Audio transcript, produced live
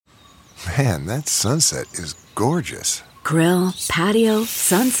Man, that sunset is gorgeous. Grill, patio,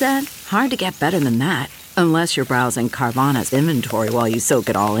 sunset. Hard to get better than that. Unless you're browsing Carvana's inventory while you soak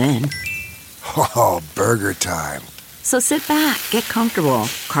it all in. Oh, burger time. So sit back, get comfortable.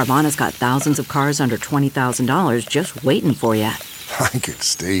 Carvana's got thousands of cars under $20,000 just waiting for you. I could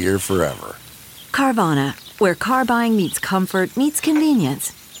stay here forever. Carvana, where car buying meets comfort meets convenience.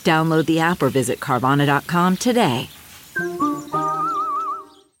 Download the app or visit Carvana.com today.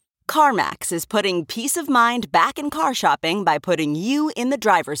 CarMax is putting peace of mind back in car shopping by putting you in the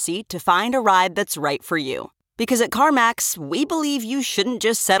driver's seat to find a ride that's right for you. Because at CarMax, we believe you shouldn't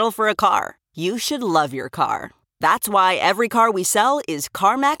just settle for a car. You should love your car. That's why every car we sell is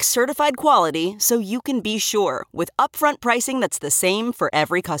CarMax certified quality, so you can be sure with upfront pricing that's the same for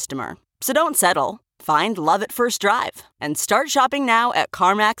every customer. So don't settle. Find love at first drive and start shopping now at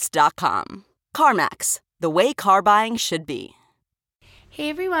CarMax.com. CarMax, the way car buying should be. Hey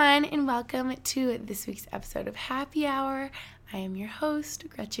everyone, and welcome to this week's episode of Happy Hour. I am your host,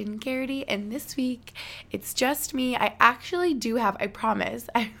 Gretchen Garrity, and this week it's just me. I actually do have, I promise,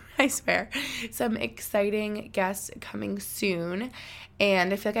 I swear, some exciting guests coming soon.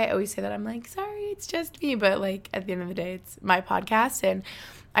 And I feel like I always say that. I'm like, sorry, it's just me. But like at the end of the day, it's my podcast. And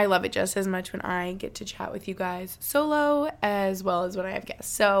I love it just as much when I get to chat with you guys solo as well as when I have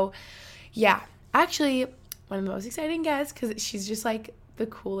guests. So yeah, actually one of the most exciting guests because she's just like the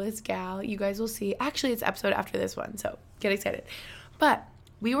coolest gal. You guys will see. Actually, it's episode after this one. So get excited. But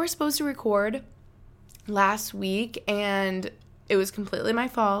we were supposed to record last week and it was completely my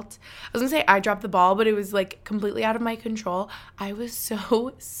fault. I was going to say I dropped the ball, but it was like completely out of my control. I was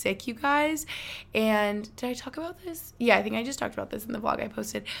so sick, you guys. And did I talk about this? Yeah, I think I just talked about this in the vlog I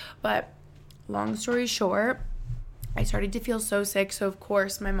posted. But long story short, I started to feel so sick. So, of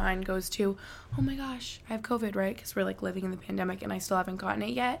course, my mind goes to, oh my gosh, I have COVID, right? Because we're like living in the pandemic and I still haven't gotten it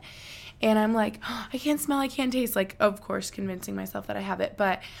yet. And I'm like, oh, I can't smell, I can't taste. Like, of course, convincing myself that I have it.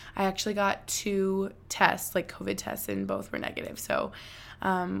 But I actually got 2 tests, like COVID tests, and both were negative. So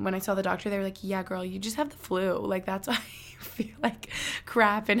when I saw the doctor, they were like, yeah, girl, you just have the flu. Like, that's why you feel like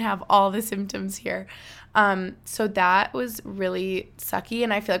crap and have all the symptoms here. So that was really sucky.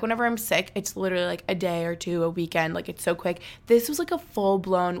 And I feel like whenever I'm sick, it's literally like a day or two, a weekend. Like, it's so quick. This was like a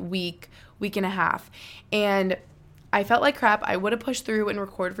full-blown week and a half. And I felt like crap. I would have pushed through and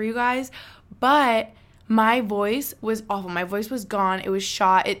recorded for you guys, but my voice was awful. My voice was gone. It was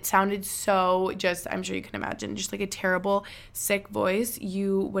shot. It sounded so just, I'm sure you can imagine, just like a terrible, sick voice.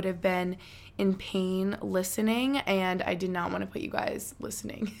 You would have been in pain listening, and I did not want to put you guys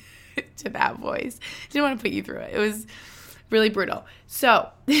listening to that voice. Didn't want to put you through it. It was really brutal. So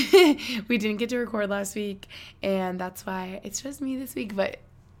we didn't get to record last week, and that's why it's just me this week, but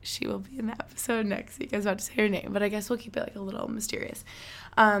she will be in the episode next week. I was about to say her name, but I guess we'll keep it like a little mysterious.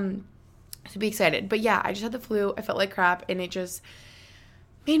 To be excited. But yeah, I just had the flu. I felt like crap, and it just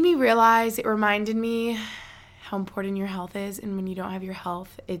made me realize, it reminded me how important your health is. And when you don't have your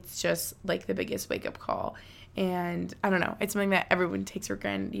health, it's just like the biggest wake-up call. And I don't know. It's something that everyone takes for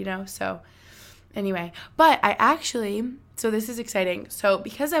granted, you know? So anyway, but so this is exciting. So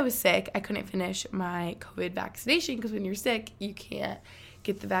because I was sick, I couldn't finish my COVID vaccination because when you're sick, you can't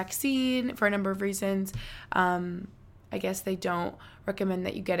get the vaccine for a number of reasons. I guess they don't recommend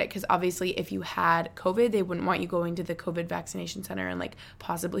that you get it because obviously if you had COVID, they wouldn't want you going to the COVID vaccination center and like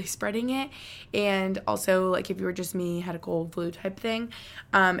possibly spreading it. And also like if you were just me, had a cold flu type thing,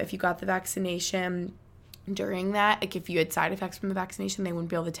 if you got the vaccination during that, like if you had side effects from the vaccination, they wouldn't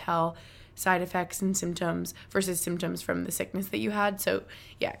be able to tell side effects and symptoms versus symptoms from the sickness that you had. So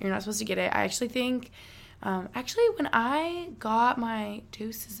yeah, you're not supposed to get it. I actually think when I got my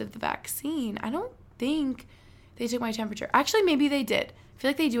doses of the vaccine, I don't think they took my temperature. Actually, maybe they did. I feel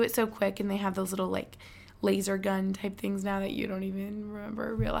like they do it so quick and they have those little like laser gun type things now that you don't even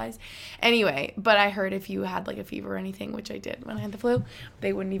realize. Anyway, but I heard if you had like a fever or anything, which I did when I had the flu,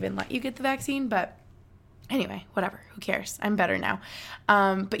 they wouldn't even let you get the vaccine. But anyway, whatever. Who cares? I'm better now.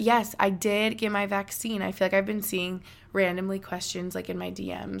 But yes, I did get my vaccine. I feel like I've been seeing randomly questions like in my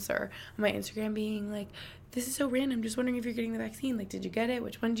DMs or on my Instagram being like, this is so random. Just wondering if you're getting the vaccine. Like, did you get it?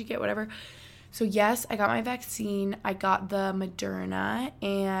 Which one did you get? Whatever. So yes, I got my vaccine. I got the Moderna,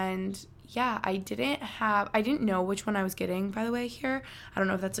 and yeah, I didn't know which one I was getting, by the way, here. I don't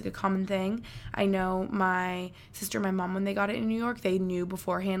know if that's like a common thing. I know my sister and my mom, when they got it in New York, they knew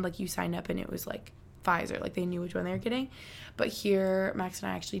beforehand, like you signed up and it was like Pfizer, like they knew which one they were getting. But here, Max and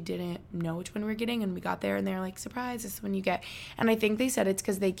I actually didn't know which one we were getting, and we got there and they were like, surprise, this is one you get. And I think they said it's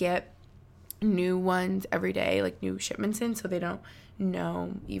because they get new ones every day, like new shipments in, so they don't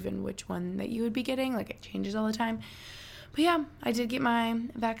know even which one that you would be getting. Like it changes all the time. But yeah, I did get my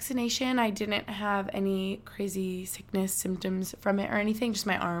vaccination. I didn't have any crazy sickness symptoms from it or anything. Just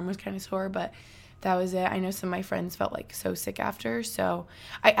my arm was kind of sore, but that was it. I know some of my friends felt like so sick after. So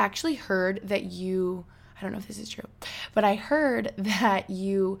I actually heard that I don't know if this is true, but I heard that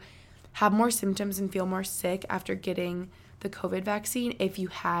you have more symptoms and feel more sick after getting the COVID vaccine if you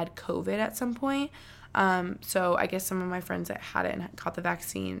had COVID at some point. So I guess some of my friends that hadn't got the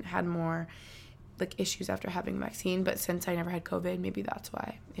vaccine had more like issues after having the vaccine, but since I never had COVID, maybe that's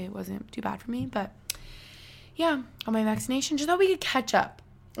why it wasn't too bad for me. But yeah, on my vaccination, just thought we could catch up.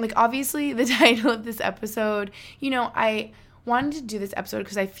 Like, obviously the title of this episode, I wanted to do this episode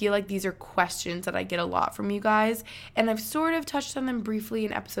because I feel like these are questions that I get a lot from you guys, and I've sort of touched on them briefly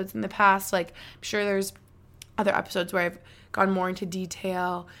in episodes in the past. Like, I'm sure there's other episodes where I've gone more into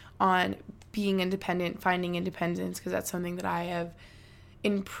detail on being independent, finding independence, because that's something that I have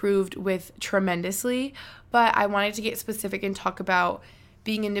improved with tremendously. But I wanted to get specific and talk about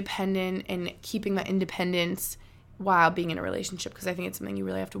being independent and keeping that independence while being in a relationship, because I think it's something you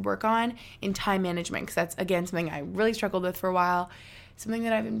really have to work on in time management, because that's, again, something I really struggled with for a while, something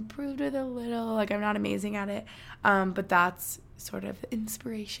that I've improved with a little. Like, I'm not amazing at it, but that's sort of the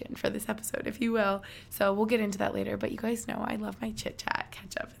inspiration for this episode, if you will. So we'll get into that later, but you guys know I love my chit chat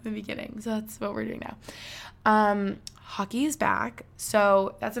catch up in the beginning, so that's what we're doing now. Hockey is back,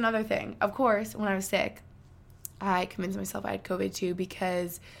 so that's another thing. Of course, when I was sick, I convinced myself I had COVID too,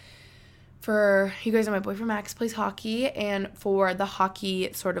 because for you guys know, my boyfriend Max plays hockey, and for the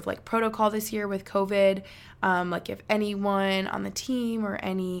hockey sort of like protocol this year with COVID, like if anyone on the team or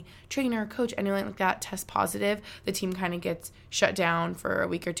any trainer or coach, anyone like that tests positive, the team kind of gets shut down for a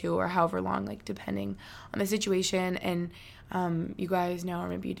week or two or however long, like depending on the situation. And you guys know, or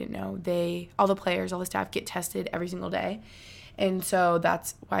maybe you didn't know, all the players, all the staff get tested every single day, and so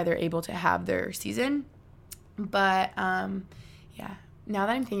that's why they're able to have their season. But yeah, now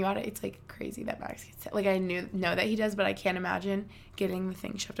that I'm thinking about it, it's like crazy that Max gets it. Like, I know that he does, but I can't imagine getting the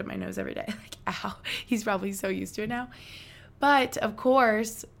thing shoved up my nose every day. Like, ow. He's probably so used to it now. But of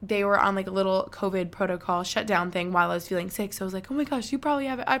course, they were on like a little COVID protocol shutdown thing while I was feeling sick. So I was like, oh my gosh, you probably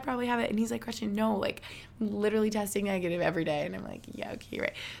have it. I probably have it. And he's like, Gretchen, no, like, I'm literally testing negative every day. And I'm like, yeah, okay,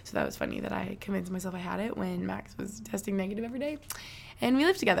 right. So that was funny that I convinced myself I had it when Max was testing negative every day. And we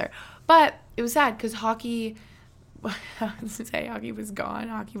lived together. But it was sad because hockey was gone.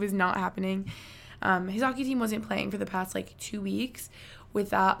 Hockey was not happening. His hockey team wasn't playing for the past like 2 weeks with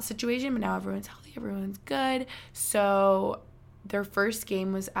that situation, but now everyone's healthy, everyone's good. So their first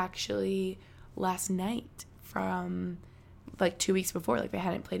game was actually last night from like 2 weeks before. Like, they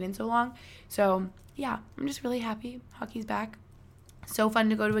hadn't played in so long. So yeah, I'm just really happy hockey's back. So fun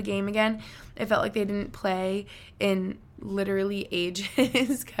to go to a game again. It felt like they didn't play in literally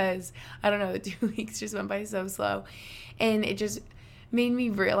ages because, I don't know, the 2 weeks just went by so slow. And it just made me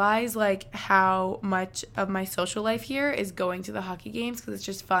realize like how much of my social life here is going to the hockey games, because it's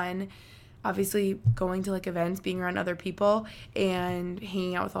just fun. Obviously, going to like events, being around other people, and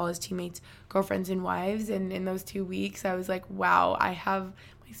hanging out with all his teammates, girlfriends, and wives. And in those 2 weeks, I was like, wow,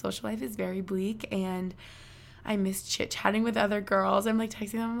 my social life is very bleak, and I miss chit-chatting with other girls. I'm like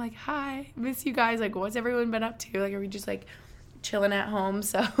texting them, I'm like, hi, miss you guys. Like, what's everyone been up to? Like, are we just like chilling at home?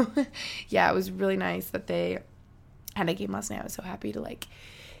 So yeah, it was really nice that they had a game last night. I was so happy to like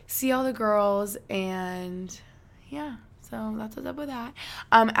see all the girls, and yeah, so that's what's up with that.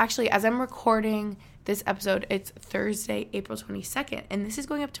 Actually, as I'm recording this episode, it's Thursday, April 22nd, and this is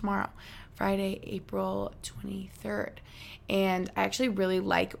going up tomorrow, Friday, April 23rd. And I actually really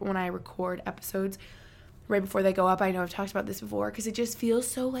like when I record episodes right before they go up. I know I've talked about this before, because it just feels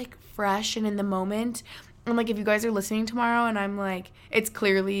so like fresh and in the moment. And like, if you guys are listening tomorrow and I'm like, it's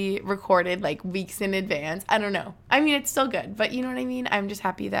clearly recorded like weeks in advance, I don't know. I mean, it's still good, but you know what I mean? I'm just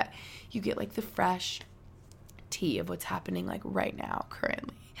happy that you get like the fresh tea of what's happening like right now,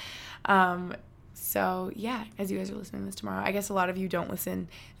 currently. So yeah, as you guys are listening to this tomorrow, I guess a lot of you don't listen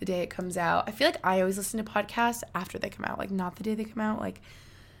the day it comes out. I feel like I always listen to podcasts after they come out, like not the day they come out, like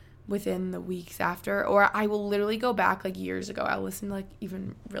within the weeks after. Or I will literally go back like years ago. I'll listen to like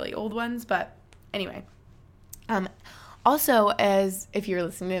even really old ones. But anyway, also, as if you're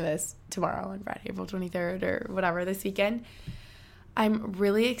listening to this tomorrow on Friday, April 23rd or whatever, this weekend, I'm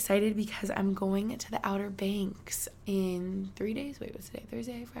really excited because I'm going to the Outer Banks in 3 days. Wait, what's today?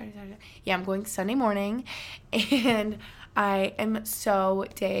 Thursday, Friday, Saturday? Yeah, I'm going Sunday morning, and I am so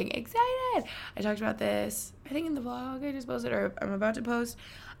dang excited. I talked about this, I think, in the vlog I just posted, or I'm about to post.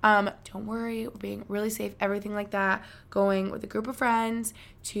 Don't worry, we're being really safe, everything like that. Going with a group of friends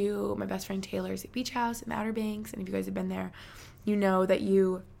to my best friend Taylor's beach house in the Outer Banks. And if you guys have been there, you know that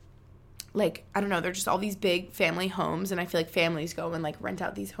you like, I don't know, they're just all these big family homes, and I feel like families go and, like, rent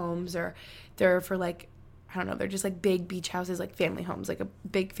out these homes, or they're for, like, I don't know, they're just, like, big beach houses, like, family homes, like, a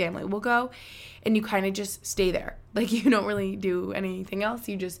big family will go, and you kind of just stay there. Like, you don't really do anything else.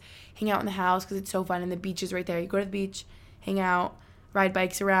 You just hang out in the house because it's so fun, and the beach is right there. You go to the beach, hang out, ride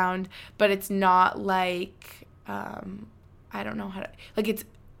bikes around, but it's not like, I don't know how to, like, it's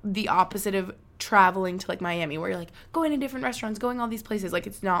the opposite of traveling to, like, Miami, where you're, like, going to different restaurants, going all these places. Like,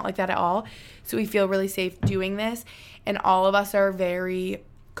 it's not like that at all. So we feel really safe doing this, and all of us are very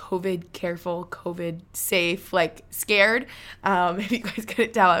COVID careful, COVID safe, like, scared. If you guys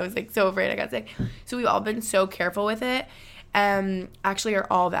couldn't tell, I was, like, so afraid I got sick. So we've all been so careful with it, and actually are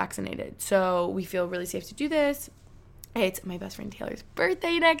all vaccinated. So we feel really safe to do this. It's my best friend Taylor's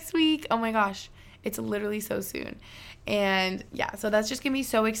birthday next week. Oh my gosh, it's literally so soon. And yeah, so that's just gonna be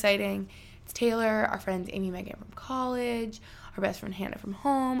so exciting. It's Taylor, our friends Amy, Megan from college, our best friend Hannah from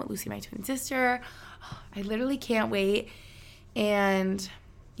home, Lucy, my twin sister. I literally can't wait. And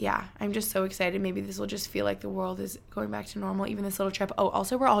yeah, I'm just so excited. Maybe this will just feel like the world is going back to normal, even this little trip. Oh,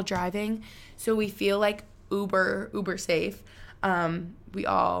 also we're all driving, so we feel like uber safe. We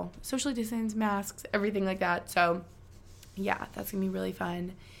all socially distance, masks, everything like that. So yeah, that's gonna be really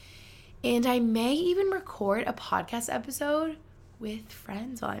fun. And I may even record a podcast episode with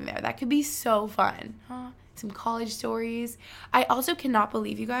friends while I'm there. That could be so fun. Some college stories. I also cannot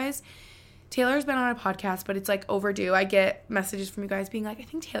believe, you guys, Taylor's been on a podcast, but it's, like, overdue. I get messages from you guys being like, I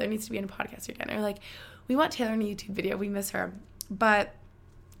think Taylor needs to be on a podcast again. Or, like, we want Taylor in a YouTube video. We miss her. But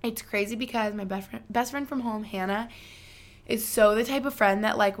it's crazy because my best friend from home, Hannah, is so the type of friend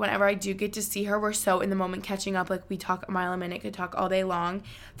that, like, whenever I do get to see her, we're so in the moment catching up. Like, we talk a mile a minute, could talk all day long,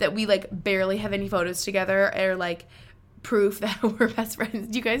 that we, like, barely have any photos together or, like, proof that we're best friends.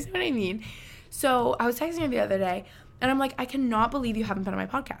 Do you guys know what I mean? So I was texting her the other day, and I'm like, I cannot believe you haven't been on my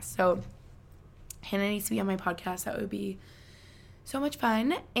podcast. So Hannah needs to be on my podcast. That would be so much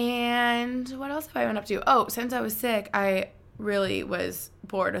fun. And what else have I been up to? Oh, since I was sick, I really was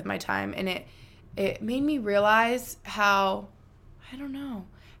bored with my time, and it made me realize how, I don't know,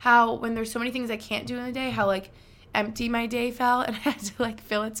 how when there's so many things I can't do in the day, how, like, empty my day felt, and I had to, like,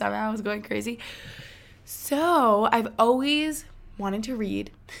 fill it somehow. I was going crazy. So I've always wanted to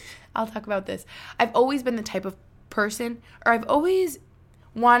read. I'll talk about this. I've always been the type of person, or I've always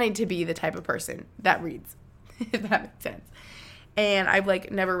wanted to be the type of person that reads, if that makes sense. And I've,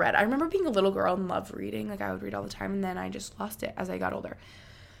 like, never read. I remember being a little girl and loved reading. Like, I would read all the time, and then I just lost it as I got older.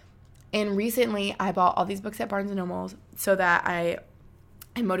 And recently, I bought all these books at Barnes & Noble so that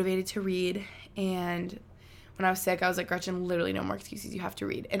I'm motivated to read. And when I was sick, I was like, Gretchen, literally no more excuses. You have to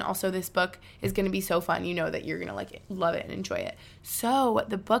read. And also, this book is going to be so fun. You know that you're going to, like, love it and enjoy it. So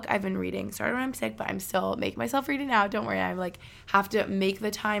the book I've been reading started when I'm sick, but I'm still making myself read it now. Don't worry. I, like, have to make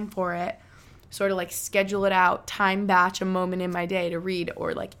the time for it, sort of, like, schedule it out, time batch a moment in my day to read,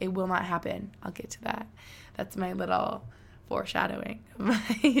 or, like, it will not happen. I'll get to that. That's my little foreshadowing of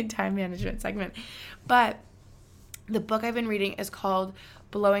my time management segment. But the book I've been reading is called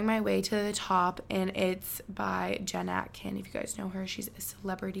Blowing My Way to the Top, and it's by Jen Atkin. If you guys know her, she's a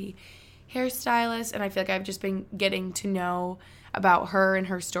celebrity hairstylist, and I feel like I've just been getting to know about her and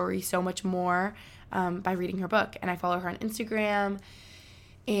her story so much more by reading her book. And I follow her on Instagram,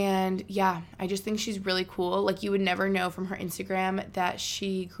 and yeah, I just think she's really cool. Like, you would never know from her Instagram that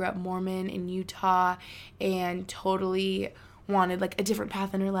she grew up Mormon in Utah and totally wanted, like, a different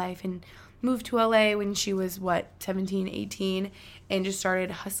path in her life, and moved to LA when she was, 17, 18, and just started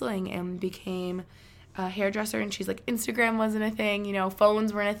hustling and became a hairdresser. And she's like, Instagram wasn't a thing, you know,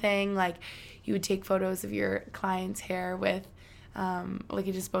 phones weren't a thing. Like, you would take photos of your client's hair with like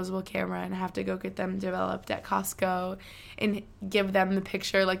a disposable camera and have to go get them developed at Costco and give them the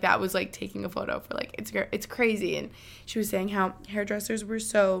picture. Like, that was like taking a photo for, like, it's crazy. And she was saying how hairdressers were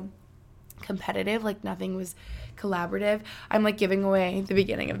so competitive, like, nothing was collaborative. I'm, like, giving away the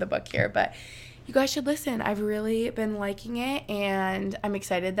beginning of the book here, but you guys should listen. I've really been liking it, and I'm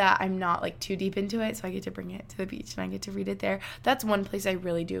excited that I'm not, like, too deep into it, so I get to bring it to the beach and I get to read it there. That's one place I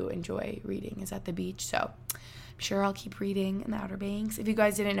really do enjoy reading, is at the beach. So I'm sure I'll keep reading in the Outer Banks. If you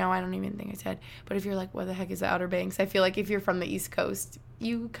guys didn't know, I don't even think I said, but if you're like, what the heck is the Outer Banks? I feel like if you're from the East Coast,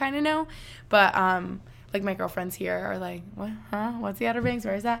 you kind of know, but like, my girlfriends here are like, what? Huh? What's the Outer Banks?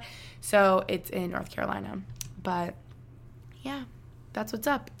 Where is that? So it's in North Carolina. But yeah, that's what's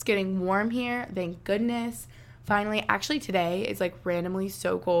up. It's getting warm here. Thank goodness. Finally, actually today is, like, randomly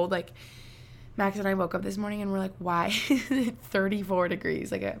so cold. Like, Max and I woke up this morning and we're like, why is it 34 degrees?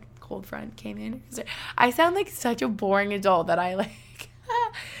 Like, a cold front came in. I sound like such a boring adult that I, like,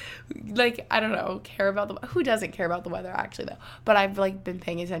 like, I don't know, care about the, who doesn't care about the weather actually though, but I've like been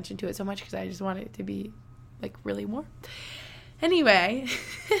paying attention to it so much because I just want it to be like really warm. Anyway,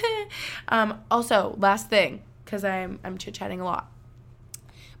 also last thing, because I'm chit-chatting a lot.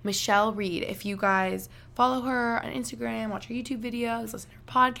 Michelle Reed, if you guys follow her on Instagram, watch her YouTube videos, listen to her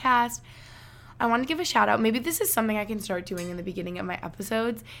podcast, I want to give a shout out. Maybe this is something I can start doing in the beginning of my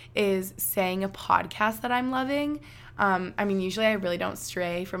episodes, is saying a podcast that I'm loving. I mean, usually I really don't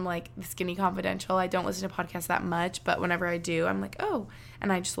stray from like the Skinny Confidential. I don't listen to podcasts that much, but whenever I do, I'm like, oh,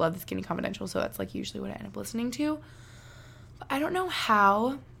 and I just love the Skinny Confidential, so that's like usually what I end up listening to. But I don't know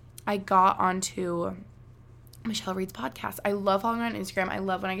how I got onto Michelle Reed's podcast. I love following her on Instagram. I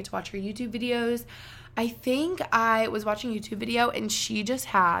love when I get to watch her YouTube videos. I think I was watching a YouTube video and she just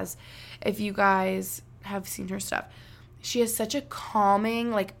has, if you guys have seen her stuff, she has such a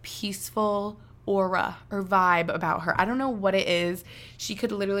calming, like peaceful aura or vibe about her. I don't know what it is. She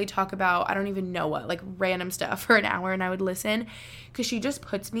could literally talk about, I don't even know what, like random stuff for an hour and I would listen, because she just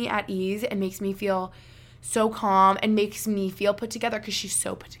puts me at ease and makes me feel so calm and makes me feel put together, because she's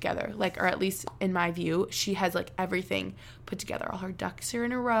so put together, like, or at least in my view, she has like everything put together. All her ducks are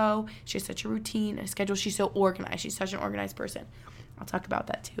in a row. She has such a routine and a schedule. She's so organized. She's such an organized person. I'll talk about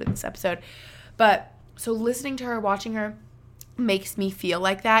that too in this episode. But so listening to her, watching her makes me feel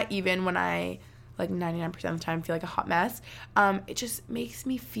like that, even when I like 99% of the time feel like a hot mess. It just makes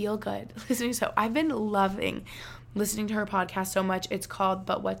me feel good listening. So I've been loving listening to her podcast so much. It's called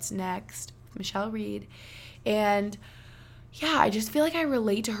But What's Next, Michelle Reed. And yeah, I just feel like I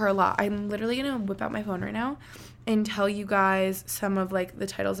relate to her a lot. I'm literally gonna whip out my phone right now and tell you guys some of like the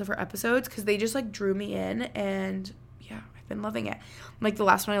titles of her episodes, because they just like drew me in, and yeah, I've been loving it. Like the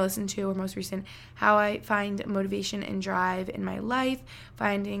last one I listened to, or most recent, How I Find Motivation and Drive in My Life,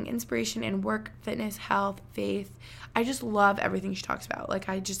 Finding Inspiration in Work, Fitness, Health, Faith. I just love everything she talks about. Like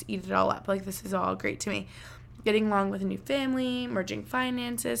I just eat it all up. Like this is all great to me. Getting along with a new family, merging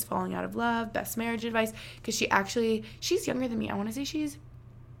finances, falling out of love, best marriage advice, because she's younger than me. I want to say she's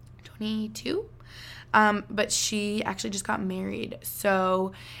 22, but she actually just got married.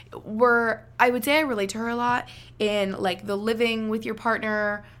 So I would say I relate to her a lot in like the living with your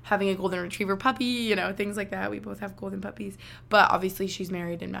partner, having a golden retriever puppy, you know, things like that. We both have golden puppies, but obviously she's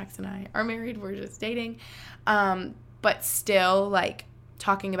married and Max and I are married. We're just dating. But still like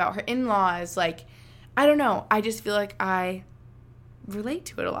talking about her in-laws, like, I don't know. I just feel like I relate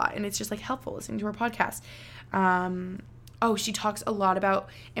to it a lot, and it's just like helpful listening to her podcast. She talks a lot about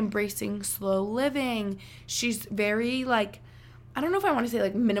embracing slow living. She's very like, I don't know if I want to say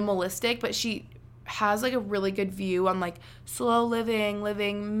like minimalistic, but she has like a really good view on like slow living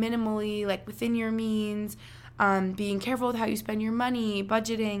minimally, like within your means, being careful with how you spend your money,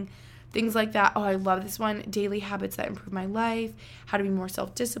 budgeting, things like that. Oh, I love this one. Daily habits that improve my life, how to be more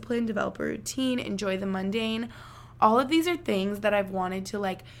self-disciplined, develop a routine, enjoy the mundane. All of these are things that I've wanted to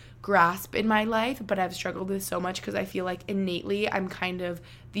like grasp in my life, but I've struggled with so much because I feel like innately I'm kind of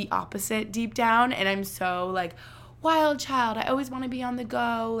the opposite deep down, and I'm so like wild child. I always want to be on the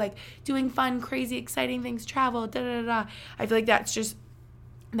go, like doing fun, crazy, exciting things, travel, da-da-da-da. I feel like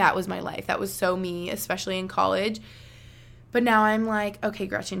that was my life. That was so me, especially in college. But now I'm like, okay,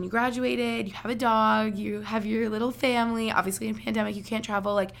 Gretchen, you graduated, you have a dog, you have your little family. Obviously, in a pandemic, you can't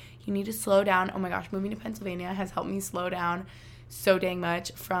travel. Like, you need to slow down. Oh my gosh, moving to Pennsylvania has helped me slow down so dang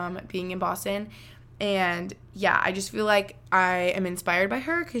much from being in Boston. And yeah, I just feel like I am inspired by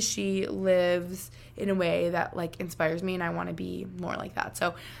her because she lives in a way that like inspires me, and I want to be more like that.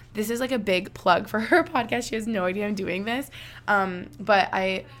 So this is like a big plug for her podcast. She has no idea I'm doing this. Oh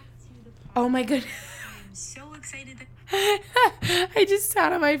my goodness. I'm so excited. I just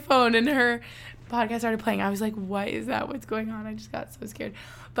sat on my phone and her podcast started playing. I was like, what is that? What's going on? I just got so scared.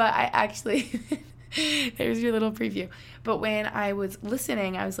 But I actually, there's your little preview. But when I was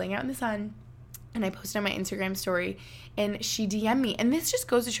listening, I was laying out in the sun and I posted on my Instagram story and she DM'd me. And this just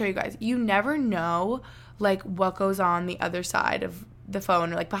goes to show you guys, you never know like what goes on the other side of the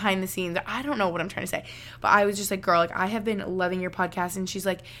phone or like behind the scenes. I don't know what I'm trying to say, but I was just like, girl, like I have been loving your podcast. And she's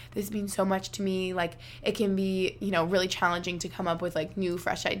like, this means so much to me. Like it can be, you know, really challenging to come up with like new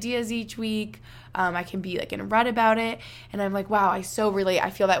fresh ideas each week. I can be like in a rut about it. And I'm like, wow, I so relate. I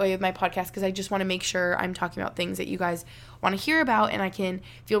feel that way with my podcast because I just want to make sure I'm talking about things that you guys want to hear about, and I can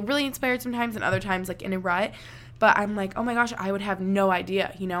feel really inspired sometimes and other times like in a rut. But I'm like, oh my gosh, I would have no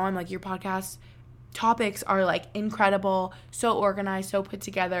idea. You know, I'm like, your podcast topics are like incredible, so organized, so put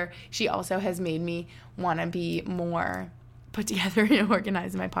together. She also has made me want to be more put together and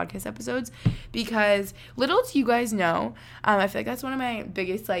organized in my podcast episodes, because little do you guys know, I feel like that's one of my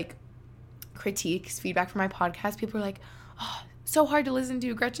biggest like critiques, feedback for my podcast. People are like, oh, so hard to listen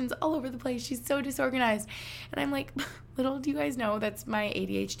to. Gretchen's all over the place. She's so disorganized. And I'm like, little do you guys know that's my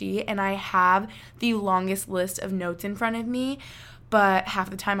ADHD, and I have the longest list of notes in front of me, but half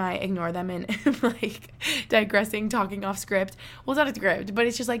the time I ignore them and like digressing, talking off script. Well, it's not a script, but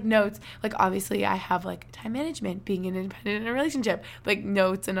it's just like notes. Like obviously I have like time management, being an independent in a relationship, like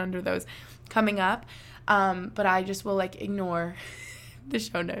notes and under those coming up. But I just will like ignore the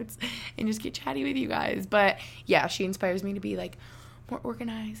show notes and just get chatty with you guys. But yeah, she inspires me to be like more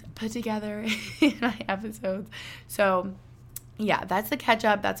organized, put together in my episodes. So yeah, that's the catch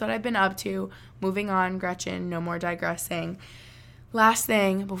up. That's what I've been up to. Moving on, Gretchen, no more digressing. Last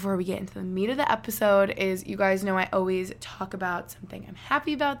thing before we get into the meat of the episode is, you guys know I always talk about something I'm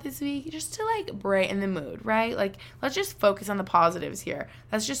happy about this week, just to like brighten the mood, right? Like, let's just focus on the positives here.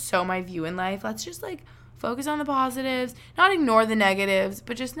 That's just so my view in life. Let's just like focus on the positives, not ignore the negatives,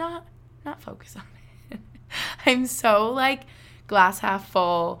 but just not focus on it. I'm so like glass half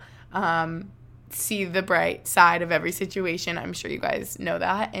full, see the bright side of every situation. I'm sure you guys know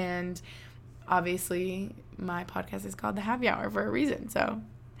that. And obviously my podcast is called The Happy Hour for a reason. So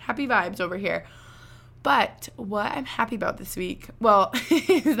happy vibes over here. But what I'm happy about this week, well,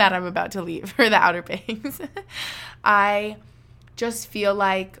 is that I'm about to leave for the Outer Banks. I just feel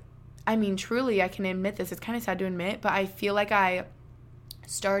like, I mean, truly, I can admit this. It's kind of sad to admit, but I feel like I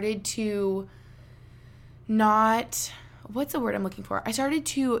started to not, what's the word I'm looking for? I started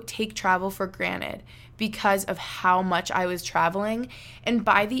to take travel for granted because of how much I was traveling. And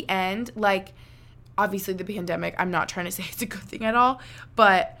by the end, like, obviously the pandemic, I'm not trying to say it's a good thing at all,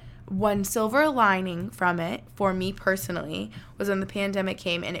 but one silver lining from it for me personally was when the pandemic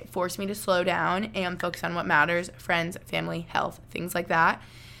came and it forced me to slow down and focus on what matters: friends, family, health, things like that.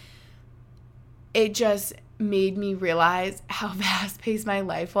 It just made me realize how fast-paced my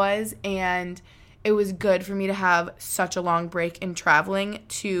life was, and it was good for me to have such a long break in traveling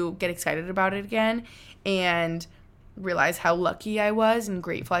to get excited about it again and realize how lucky I was and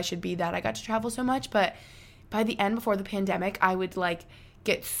grateful I should be that I got to travel so much. But by the end, before the pandemic, I would like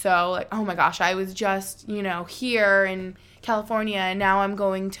get so like, oh my gosh, I was just, here in California and now I'm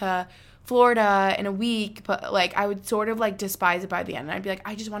going to Florida in a week. But like, I would sort of like despise it by the end. And I'd be like,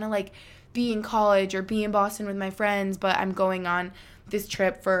 I just want to like be in college or be in Boston with my friends, but I'm going on this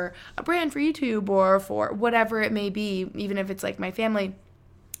trip for a brand for YouTube or for whatever it may be, even if it's like my family.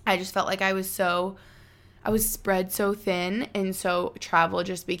 I just felt like I was spread so thin, and so travel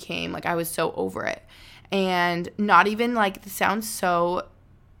just became like I was so over it. And not even like, this sounds so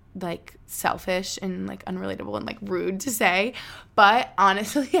like selfish and like unrelatable and like rude to say, but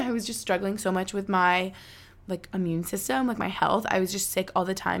honestly I was just struggling so much with my like immune system, like my health. I was just sick all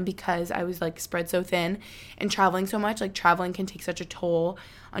the time because I was like spread so thin and traveling so much. Like traveling can take such a toll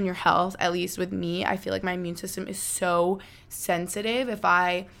on your health. At least with me, I feel like my immune system is so sensitive. If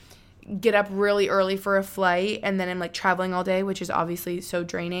I get up really early for a flight and then I'm like traveling all day, which is obviously so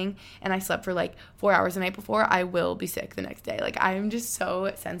draining, and I slept for like 4 hours the night before, I will be sick the next day. Like I am just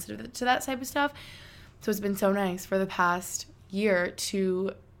so sensitive to that type of stuff. So it's been so nice for the past year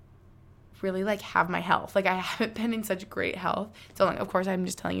to really like have my health. Like I haven't been in such great health so long. Of course, I'm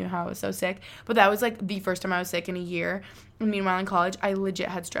just telling you how I was so sick, but that was like the first time I was sick in a year. And meanwhile in college, I legit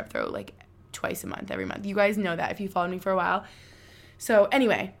had strep throat like twice a month, every month. You guys know that if you followed me for a while. So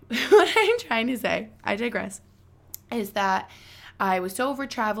anyway, what I'm trying to say, I digress, is that I was so over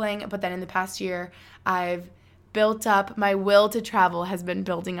traveling, but then in the past year, I've built up, my will to travel has been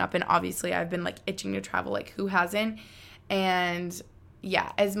building up, and obviously I've been like itching to travel, like who hasn't? And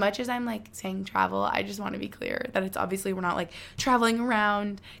yeah, as much as I'm like saying travel, I just want to be clear that it's obviously we're not like traveling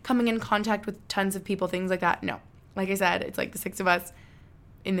around, coming in contact with tons of people, things like that. No, like I said, it's like the 6 of us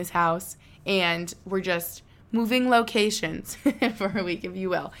in this house, and we're just moving locations for a week, if you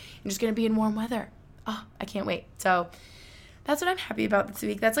will. I'm just going to be in warm weather. Oh, I can't wait. So that's what I'm happy about this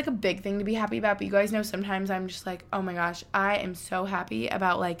week. That's like a big thing to be happy about. But you guys know sometimes I'm just like, oh my gosh, I am so happy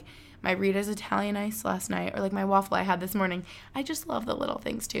about like my Rita's Italian ice last night, or like my waffle I had this morning. I just love the little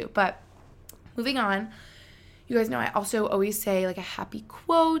things too. But moving on, you guys know I also always say like a happy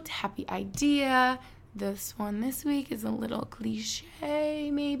quote, happy idea. This one this week is a little cliche,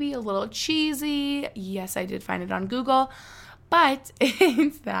 maybe a little cheesy. Yes, I did find it on Google, but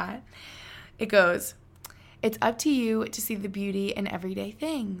it's that. It goes, it's up to you to see the beauty in everyday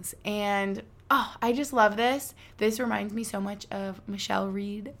things. And oh, I just love this. This reminds me so much of Michelle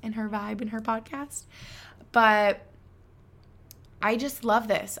Reed and her vibe in her podcast. But I just love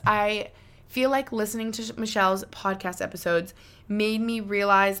this. I feel like listening to Michelle's podcast episodes made me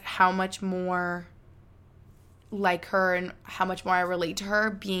realize how much more like her and how much more I relate to her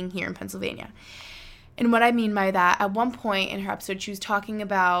being here in Pennsylvania. And what I mean by that, at one point in her episode, she was talking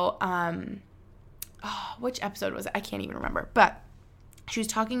about, which episode was it? I can't even remember. But she was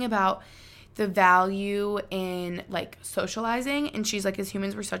talking about the value in, like, socializing. And she's like, as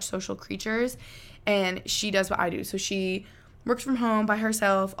humans, we're such social creatures. And she does what I do. So she works from home by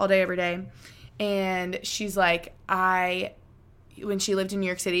herself all day, every day. And she's like, when she lived in New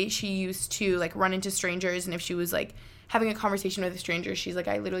York City, she used to, like, run into strangers. And if she was, like, having a conversation with a stranger, she's like,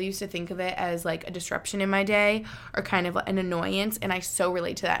 I literally used to think of it as, like, a disruption in my day or kind of an annoyance. And I so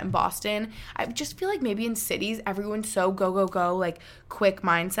relate to that in Boston. I just feel like maybe in cities, everyone's so go, go, go, like, quick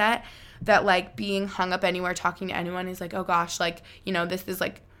mindset that, like, being hung up anywhere, talking to anyone is like, oh gosh, like, you know, this is,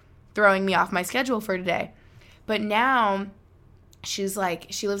 like, throwing me off my schedule for today. But now she's like,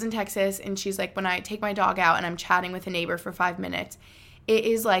 she lives in Texas, and she's like, when I take my dog out and I'm chatting with a neighbor for 5 minutes, it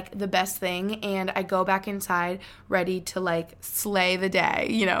is, like, the best thing, and I go back inside ready to, like, slay the day,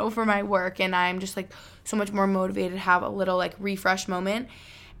 you know, for my work, and I'm just, like, so much more motivated to have a little, like, refresh moment.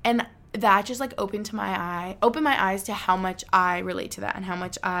 And that just, like, opened my eyes to how much I relate to that and how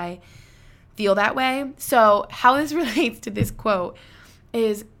much I feel that way. So how this relates to this quote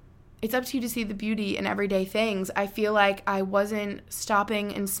is, it's up to you to see the beauty in everyday things. I feel like I wasn't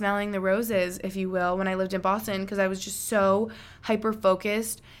stopping and smelling the roses, if you will, when I lived in Boston, because I was just so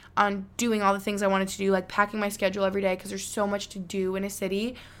hyper-focused on doing all the things I wanted to do, like packing my schedule every day, because there's so much to do in a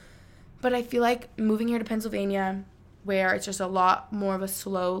city. But I feel like moving here to Pennsylvania, where it's just a lot more of a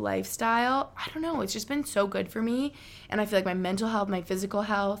slow lifestyle, I don't know, it's just been so good for me. And I feel like my mental health, my physical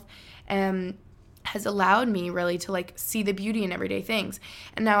health, has allowed me really to, like, see the beauty in everyday things.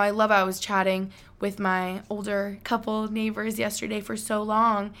 And now I was chatting with my older couple neighbors yesterday for so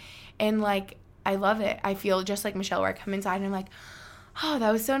long, and, like, I love it. I feel just like Michelle, where I come inside and I'm like, oh,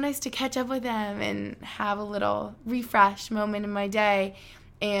 that was so nice to catch up with them and have a little refresh moment in my day.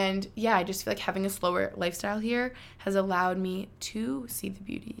 And yeah, I just feel like having a slower lifestyle here has allowed me to see the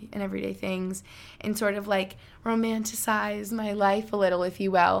beauty in everyday things and sort of, like, romanticize my life a little, if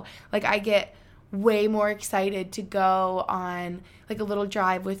you will. Like, I get way more excited to go on, like, a little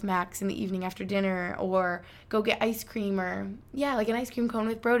drive with Max in the evening after dinner, or go get ice cream, or like an ice cream cone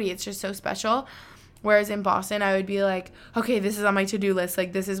with Brody. It's just so special. Whereas in Boston, I would be like, okay, this is on my to-do list.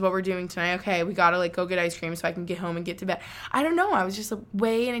 Like, this is what we're doing tonight. Okay, we gotta, like, go get ice cream so I can get home and get to bed. I don't know. I was just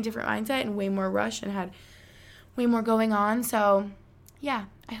way in a different mindset and way more rushed and had way more going on. So yeah,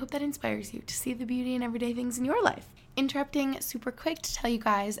 I hope that inspires you to see the beauty in everyday things in your life. Interrupting super quick to tell you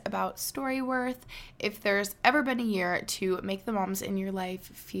guys about Storyworth. If there's ever been a year to make the moms in your life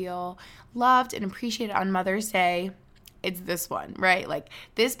feel loved and appreciated on Mother's Day, it's this one, right? Like,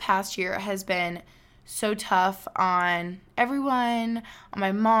 this past year has been so tough on everyone, on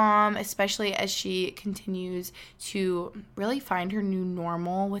my mom, especially as she continues to really find her new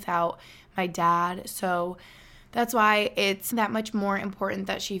normal without my dad. So that's why it's that much more important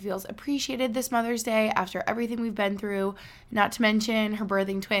that she feels appreciated this Mother's Day after everything we've been through, not to mention her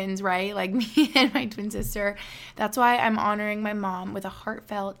birthing twins, right? Like me and my twin sister. That's why I'm honoring my mom with a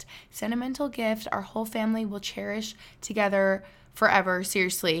heartfelt, sentimental gift our whole family will cherish together forever.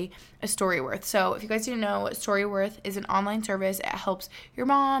 Seriously, a Storyworth. So if you guys didn't know, Storyworth is an online service. It helps your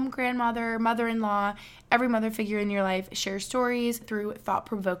mom, grandmother, mother-in-law, every mother figure in your life share stories through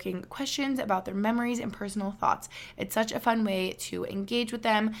thought-provoking questions about their memories and personal thoughts. It's such a fun way to engage with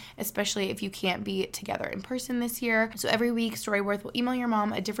them, especially if you can't be together in person this year. So every week, Storyworth will email your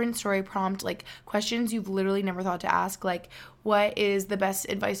mom a different story prompt, like questions you've literally never thought to ask, like, what is the best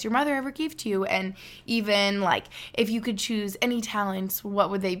advice your mother ever gave to you? And even, like, if you could choose any talents, what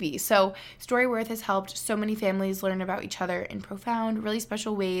would they be? So Storyworth has helped so many families learn about each other in profound, really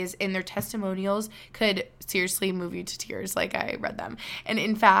special ways, and their testimonials could seriously move you to tears. Like, I read them. And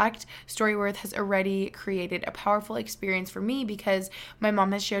in fact, Storyworth has already created a powerful experience for me because my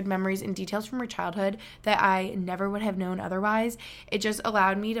mom has shared memories and details from her childhood that I never would have known otherwise. It just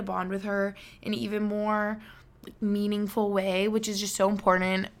allowed me to bond with her in even more meaningful way, which is just so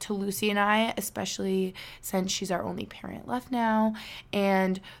important to Lucy and I, especially since she's our only parent left now.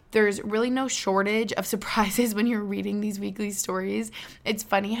 And there's really no shortage of surprises when you're reading these weekly stories. It's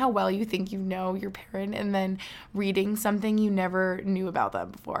funny how well you think you know your parent and then reading something you never knew about them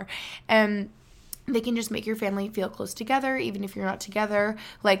before. And they can just make your family feel close together, even if you're not together.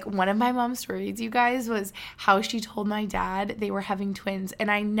 Like, one of my mom's stories, you guys, was how she told my dad they were having twins. And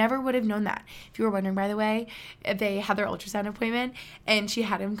I never would have known that. If you were wondering, by the way, they had their ultrasound appointment, and she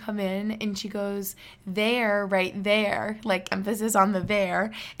had him come in, and she goes, there, right there, like, emphasis on the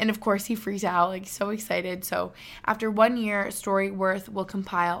there. And, of course, he freaked out, like, so excited. So after 1 year, Storyworth will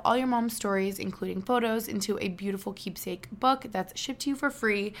compile all your mom's stories, including photos, into a beautiful keepsake book that's shipped to you for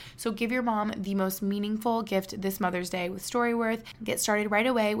free. So give your mom the most most meaningful gift this Mother's Day with Storyworth. Get started right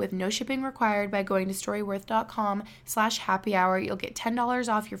away with no shipping required by going to storyworth.com/happy hour. You'll get $10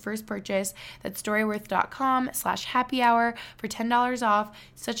 off your first purchase. That's storyworth.com/happy hour for $10 off.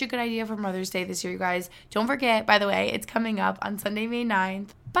 Such a good idea for Mother's Day this year, you guys. Don't forget, by the way, it's coming up on Sunday, May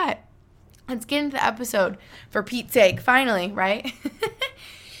 9th. But let's get into the episode, for Pete's sake, finally, right?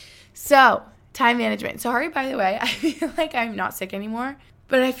 So, time management. Sorry, by the way, I feel like I'm not sick anymore,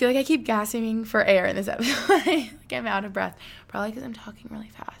 but I feel like I keep gasping for air in this episode. Like I'm out of breath, probably because I'm talking really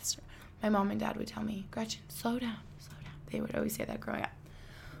fast. My mom and dad would tell me, Gretchen, slow down, slow down. They would always say that growing up.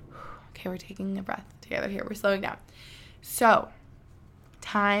 Okay, we're taking a breath together here. We're slowing down. So,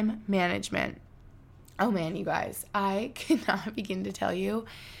 time management. Oh man, you guys, I cannot begin to tell you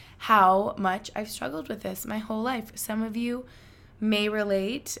how much I've struggled with this my whole life. Some of you may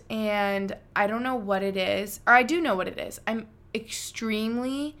relate, and I don't know what it is, or I do know what it is. I'm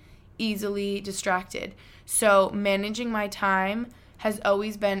extremely easily distracted. So managing my time has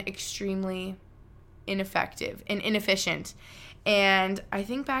always been extremely ineffective and inefficient. And I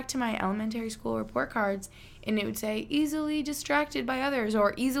think back to my elementary school report cards, and it would say easily distracted by others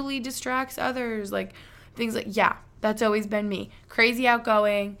or easily distracts others, like things like, yeah, that's always been me. Crazy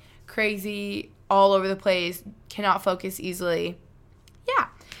outgoing, crazy all over the place, cannot focus easily. Yeah.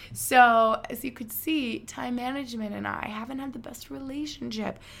 So as you could see, time management and I haven't had the best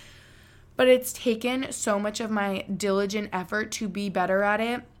relationship, but it's taken so much of my diligent effort to be better at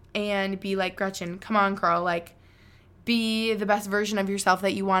it and be like, Gretchen, come on, girl, like be the best version of yourself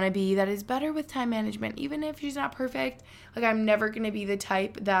that you want to be that is better with time management. Even if she's not perfect, like I'm never going to be the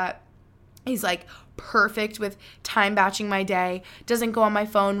type that is like perfect with time batching my day, doesn't go on my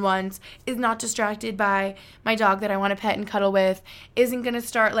phone once, is not distracted by my dog that I want to pet and cuddle with, isn't going to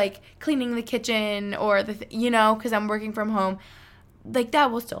start like cleaning the kitchen or because I'm working from home. Like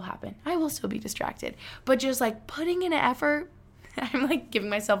that will still happen. I will still be distracted. But just like putting in an effort, I'm like giving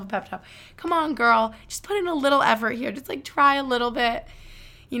myself a pep talk. Come on, girl, just put in a little effort here. Just like try a little bit.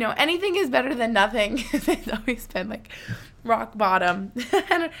 Anything is better than nothing. It's always been like rock bottom.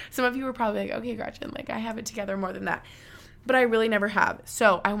 And some of you were probably like, okay, Gretchen, like I have it together more than that. But I really never have.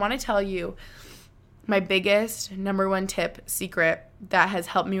 So I want to tell you my biggest number one tip, secret, that has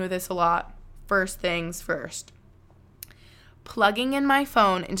helped me with this a lot. First things first. Plugging in my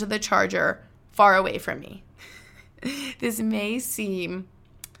phone into the charger far away from me. This may seem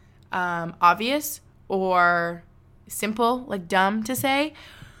obvious or simple, like dumb to say,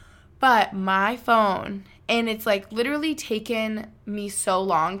 but my phone, and it's like literally taken me so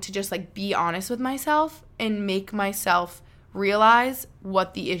long to just like be honest with myself and make myself realize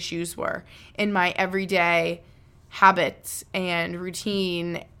what the issues were in my everyday habits and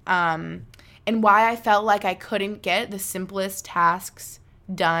routine, and why I felt like I couldn't get the simplest tasks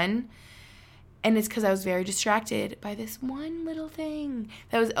done. And it's because I was very distracted by this one little thing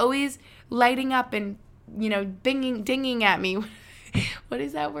that was always lighting up and dinging at me. What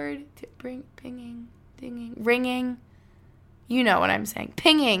is that word? Pinging, dinging, ringing. You know what I'm saying.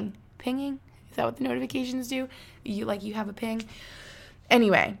 Pinging. Is that what the notifications do? You have a ping.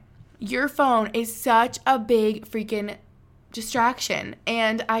 Anyway, your phone is such a big freaking distraction.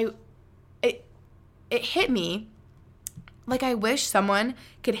 And it hit me like I wish someone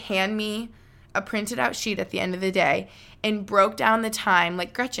could hand me a printed out sheet at the end of the day and broke down the time.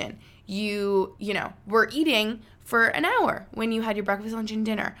 Like, Gretchen, you were eating for an hour when you had your breakfast, lunch, and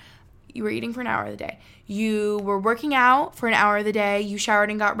dinner. You were eating for an hour of the day. You were working out for an hour of the day. You showered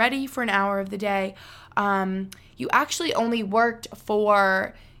and got ready for an hour of the day. You actually only worked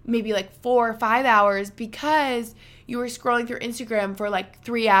for maybe like 4 or 5 hours because you were scrolling through Instagram for like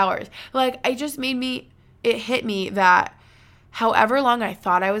 3 hours. Like, it hit me that however long I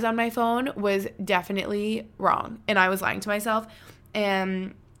thought I was on my phone was definitely wrong. And I was lying to myself.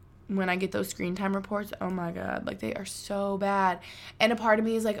 And when I get those screen time reports, oh my God, like they are so bad. And a part of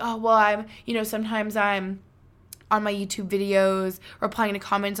me is like, oh, well, sometimes I'm on my YouTube videos, replying to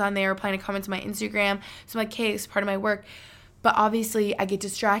comments on there, replying to comments on my Instagram. So I'm like, hey, it's part of my work. But obviously I get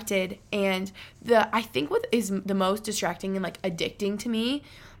distracted. And I think what is the most distracting and like addicting to me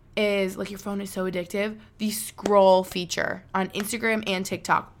is, like, your phone is so addictive, the scroll feature on Instagram and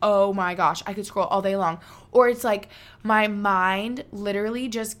TikTok. Oh my gosh, I could scroll all day long. Or it's like my mind literally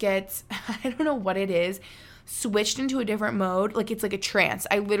just gets, I don't know what it is, switched into a different mode. Like, it's like a trance.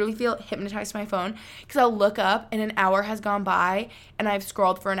 I literally feel hypnotized to my phone because I'll look up and an hour has gone by and I've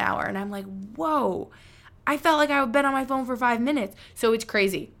scrolled for an hour and I'm like, whoa, I felt like I've been on my phone for 5 minutes. So it's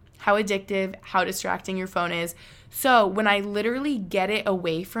crazy how addictive, how distracting your phone is. So when I literally get it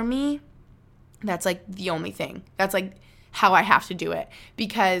away from me, that's like the only thing. That's like how I have to do it,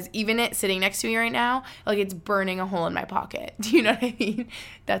 because even it sitting next to me right now, like, it's burning a hole in my pocket. Do you know what I mean?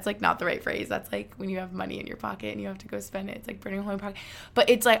 That's like not the right phrase. That's like when you have money in your pocket and you have to go spend it. It's like burning a hole in your pocket. But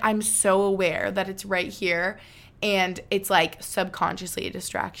it's like I'm so aware that it's right here, and it's like subconsciously a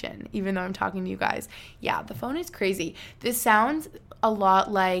distraction, even though I'm talking to you guys. Yeah, the phone is crazy. This sounds a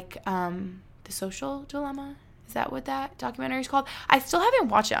lot like The Social Dilemma. Is that what that documentary is called? I still haven't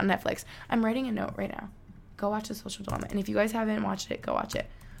watched it on Netflix. I'm writing a note right now. Go watch The Social Dilemma. And if you guys haven't watched it, go watch it.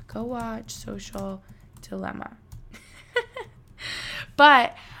 Go watch Social Dilemma.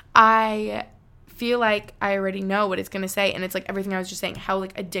 But I feel like I already know what it's going to say. And it's like everything I was just saying, how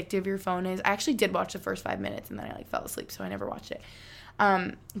like addictive your phone is. I actually did watch the first 5 minutes and then I like fell asleep, so I never watched it.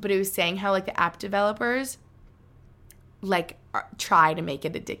 But it was saying how like the app developers like try to make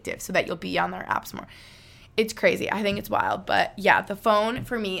it addictive so that you'll be on their apps more. It's crazy. I think it's wild. But yeah, the phone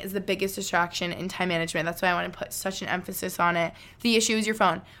for me is the biggest distraction in time management. That's why I want to put such an emphasis on it. The issue is your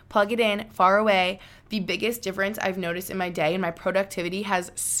phone. Plug it in, far away. The biggest difference I've noticed in my day and my productivity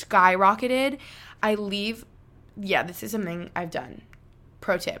has skyrocketed. This is something I've done.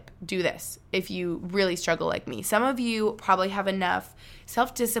 Pro tip, do this if you really struggle like me. Some of you probably have enough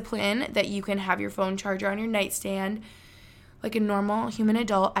self-discipline that you can have your phone charger on your nightstand like a normal human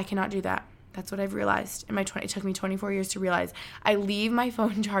adult. I cannot do that. That's what I've realized. It took me 24 years to realize. I leave my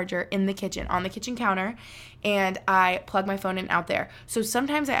phone charger in the kitchen, on the kitchen counter, and I plug my phone in out there. So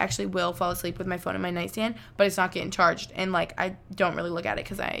sometimes I actually will fall asleep with my phone in my nightstand, but it's not getting charged. And like I don't really look at it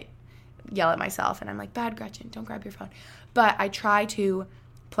because I yell at myself and I'm like, bad Gretchen, don't grab your phone. But I try to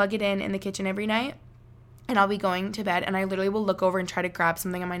plug it in the kitchen every night, and I'll be going to bed and I literally will look over and try to grab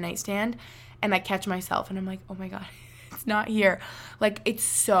something on my nightstand, and I catch myself and I'm like, oh my God. It's not here. Like, it's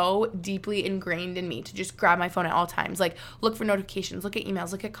so deeply ingrained in me to just grab my phone at all times. Like, look for notifications, look at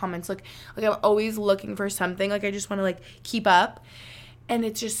emails, look at comments, like I'm always looking for something. Like, I just want to like keep up, and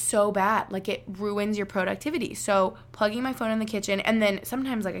it's just so bad. Like, it ruins your productivity. So plugging my phone in the kitchen, and then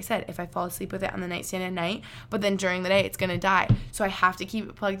sometimes, like I said, if I fall asleep with it on the nightstand at night, but then during the day it's gonna die, so I have to keep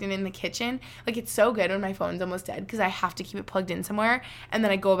it plugged in the kitchen. Like, it's so good when my phone's almost dead because I have to keep it plugged in somewhere, and then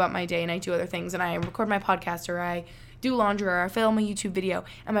I go about my day and I do other things, and I record my podcast, or I do laundry, or I film a YouTube video,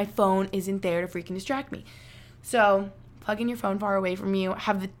 and my phone isn't there to freaking distract me. So plug in your phone far away from you.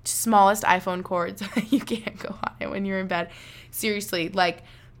 Have the smallest iPhone cord so that you can't go on it when you're in bed. Seriously, like,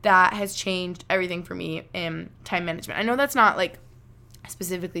 that has changed everything for me in time management. I know that's not like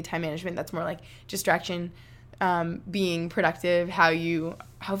specifically time management. That's more like distraction, being productive, how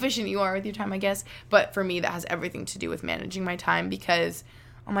efficient you are with your time, I guess. But for me, that has everything to do with managing my time, because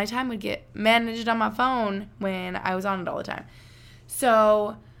all my time would get managed on my phone when I was on it all the time.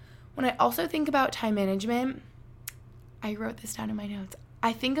 So when I also think about time management, I wrote this down in my notes.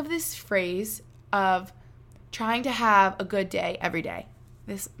 I think of this phrase of trying to have a good day every day.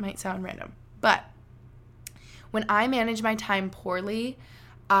 This might sound random, but when I manage my time poorly,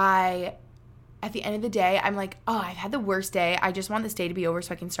 at the end of the day, I'm like, oh, I've had the worst day. I just want this day to be over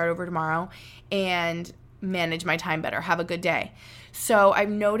so I can start over tomorrow and manage my time better, have a good day. So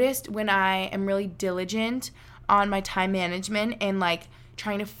I've noticed when I am really diligent on my time management and like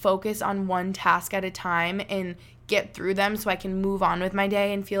trying to focus on one task at a time and get through them so I can move on with my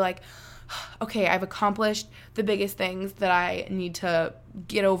day and feel like, okay, I've accomplished the biggest things that I need to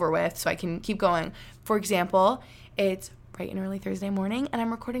get over with so I can keep going. For example, it's bright and early Thursday morning and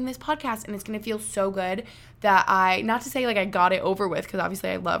I'm recording this podcast, and it's going to feel so good that not to say like I got it over with, because obviously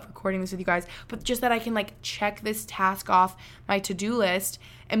I love recording this with you guys, but just that I can like check this task off my to-do list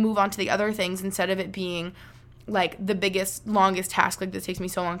and move on to the other things instead of it being like the biggest, longest task, like this takes me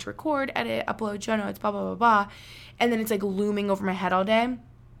so long to record, edit, upload, show notes, blah, blah, blah, blah. And then it's like looming over my head all day.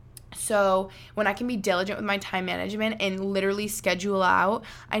 So when I can be diligent with my time management and literally schedule out,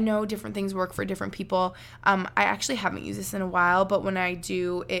 I know different things work for different people. I actually haven't used this in a while, but when I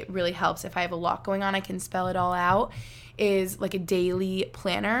do, it really helps. If I have a lot going on, I can spell it all out. Is like a daily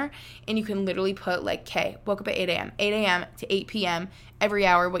planner, and you can literally put like, okay, woke up at 8 a.m. to 8 p.m. every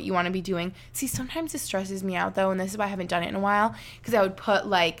hour what you want to be doing. See, sometimes this stresses me out though, and this is why I haven't done it in a while, because I would put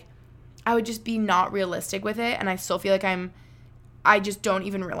like, I would just be not realistic with it, and I still feel like I just don't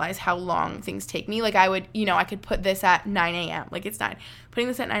even realize how long things take me. Like I would, I could put this at 9 a.m. Like it's 9. Putting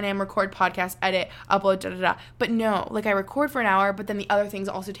this at 9 a.m., record, podcast, edit, upload, da-da-da. But no, like I record for an hour, but then the other things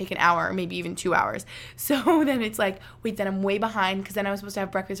also take an hour or maybe even 2 hours. So then it's like, wait, then I'm way behind because then I was supposed to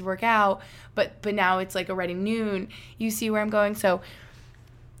have breakfast, work out, but now it's like already noon. You see where I'm going? So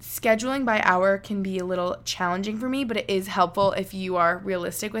scheduling by hour can be a little challenging for me, but it is helpful if you are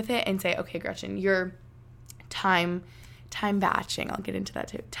realistic with it and say, okay, Gretchen, your time time batching. I'll get into that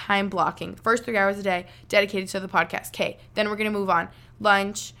too. Time blocking. First 3 hours a day dedicated to the podcast. Okay, then we're going to move on.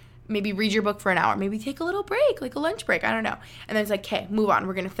 Lunch, maybe read your book for an hour. Maybe take a little break, like a lunch break. I don't know. And then it's like, okay, move on.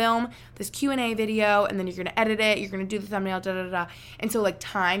 We're going to film this Q&A video, and then you're going to edit it. You're going to do the thumbnail, da-da-da-da. And so, like,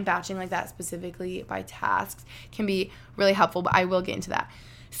 time batching like that, specifically by tasks, can be really helpful, but I will get into that.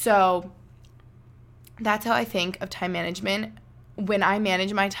 So that's how I think of time management. When I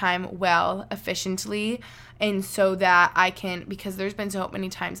manage my time well, efficiently, and so that I can, because there's been so many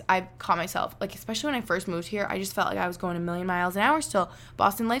times I've caught myself, like especially when I first moved here, I just felt like I was going a million miles an hour still,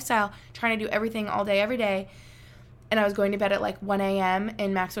 Boston lifestyle, trying to do everything all day, every day. And I was going to bed at like 1 a.m.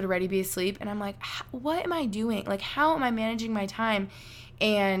 and Max would already be asleep. And I'm like, what am I doing? Like, how am I managing my time?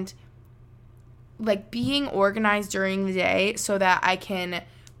 And like being organized during the day so that I can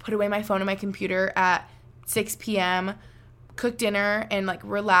put away my phone and my computer at 6 p.m., cook dinner, and like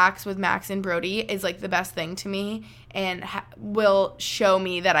relax with Max and Brody is like the best thing to me, and will show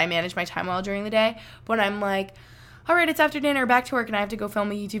me that I manage my time well during the day. But when I'm like, all right, it's after dinner, back to work, and I have to go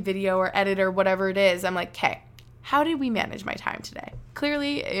film a YouTube video or edit or whatever it is, I'm like, okay, how did we manage my time today?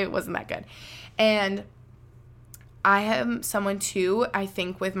 Clearly it wasn't that good. And I am someone too, I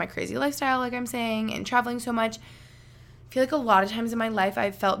think, with my crazy lifestyle, like I'm saying, and traveling so much, I feel like a lot of times in my life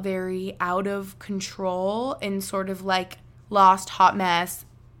I've felt very out of control and sort of like lost, hot mess,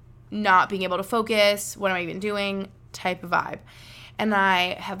 not being able to focus, what am I even doing type of vibe. And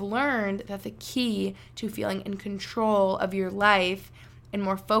I have learned that the key to feeling in control of your life and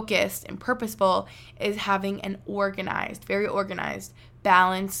more focused and purposeful is having an organized, very organized,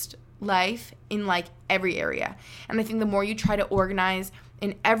 balanced life in like every area. And I think the more you try to organize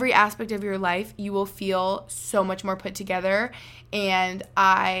in every aspect of your life, you will feel so much more put together. And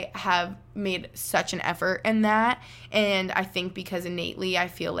I have made such an effort in that. And I think because innately I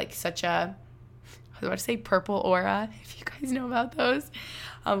feel like such a, I was about to say purple aura, if you guys know about those.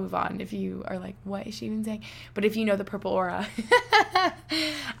 I'll move on if you are like, what is she even saying? But if you know the purple aura,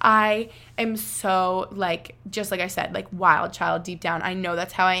 I am so like, just like I said, like wild child deep down. I know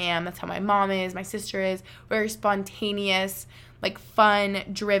that's how I am. That's how my mom is. My sister is. Very spontaneous, like fun,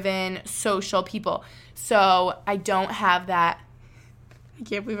 driven, social people. So I don't have that, I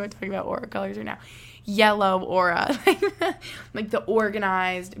can't believe I'm talking about aura colors right now, yellow aura, like the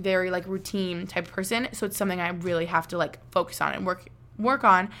organized, very like routine type of person. So it's something I really have to like focus on and work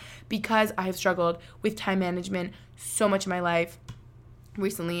on, because I have struggled with time management so much in my life.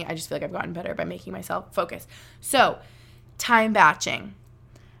 Recently, I just feel like I've gotten better by making myself focus. So, time batching.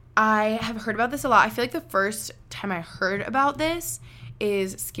 I have heard about this a lot. I feel like the first time I heard about this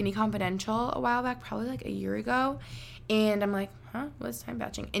is Skinny Confidential a while back, probably like a year ago. And I'm like, what's time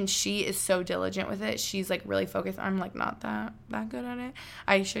batching? And she is so diligent with it. She's like really focused. I'm like not that good at it.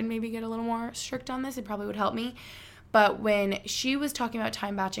 I should maybe get a little more strict on this. It probably would help me. But when she was talking about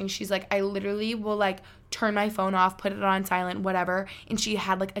time batching, she's like, I literally will like turn my phone off, put it on silent, whatever. And she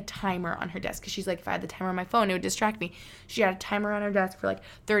had like a timer on her desk, because she's like, if I had the timer on my phone, it would distract me. She had a timer on her desk for like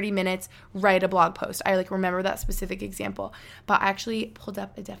 30 minutes, write a blog post. I like remember that specific example. But I actually pulled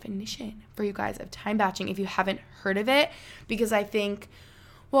up a definition for you guys of time batching if you haven't heard of it, because I think,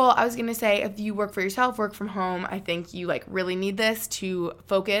 well, I was going to say, if you work for yourself, work from home, I think you like really need this to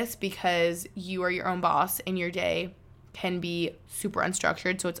focus, because you are your own boss and your day can be super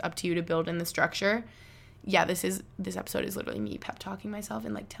unstructured, so it's up to you to build in the structure. Yeah, this episode is literally me pep talking myself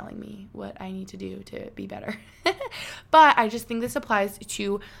and like telling me what I need to do to be better. But I just think this applies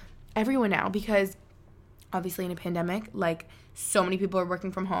to everyone now, because obviously in a pandemic, like so many people are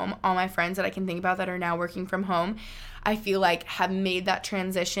working from home. All my friends that I can think about that are now working from home, I feel like have made that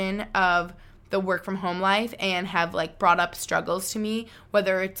transition of the work from home life and have like brought up struggles to me,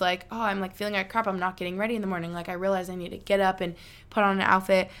 whether it's like, oh, I'm like feeling like crap, I'm not getting ready in the morning, like I realize I need to get up and put on an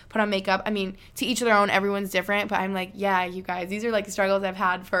outfit, put on makeup. I mean, to each their own, everyone's different, but I'm like, yeah, you guys, these are like struggles I've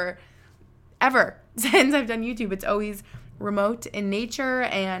had for ever since I've done YouTube. It's always remote in nature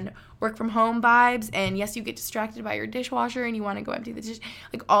and work from home vibes, and yes, you get distracted by your dishwasher and you want to go empty the dish,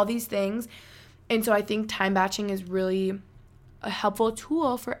 like all these things. And so I think time batching is really a helpful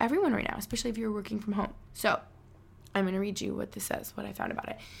tool for everyone right now, especially if you're working from home. So I'm going to read you what this says, what I found about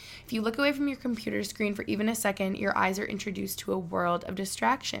it. If you look away from your computer screen for even a second, your eyes are introduced to a world of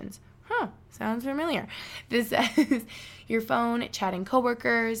distractions. Sounds familiar. This says your phone, chatting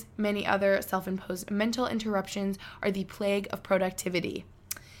coworkers, many other self-imposed mental interruptions are the plague of productivity.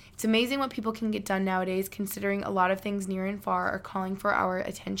 It's amazing what people can get done nowadays, considering a lot of things near and far are calling for our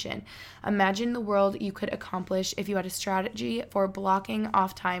attention. Imagine the world you could accomplish if you had a strategy for blocking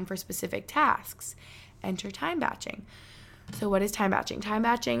off time for specific tasks. Enter time batching. So what is time batching? Time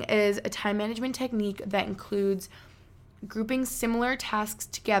batching is a time management technique that includes grouping similar tasks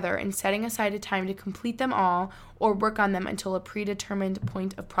together and setting aside a time to complete them all or work on them until a predetermined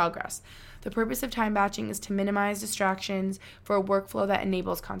point of progress. The purpose of time batching is to minimize distractions for a workflow that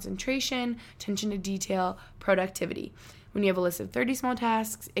enables concentration, attention to detail, productivity. When you have a list of 30 small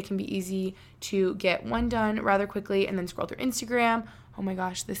tasks, it can be easy to get one done rather quickly and then scroll through Instagram. Oh my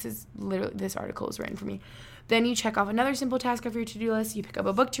gosh, this article is written for me. Then you check off another simple task off your to-do list. You pick up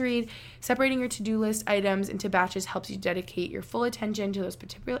a book to read. Separating your to-do list items into batches helps you dedicate your full attention to those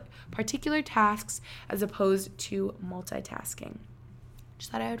particular tasks as opposed to multitasking.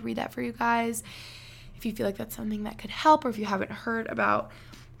 Just thought I would read that for you guys if you feel like that's something that could help or if you haven't heard about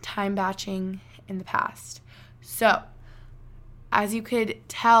time batching in the past. So, as you could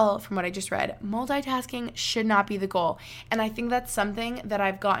tell from what I just read, multitasking should not be the goal. And I think that's something that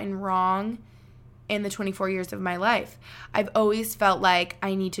I've gotten wrong in the 24 years of my life. I've always felt like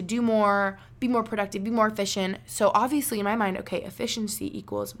I need to do more, be more productive, be more efficient. So obviously in my mind, okay, efficiency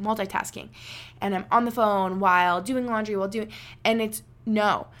equals multitasking. And I'm on the phone while doing laundry, and it's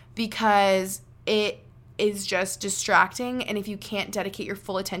no, because it is just distracting. And if you can't dedicate your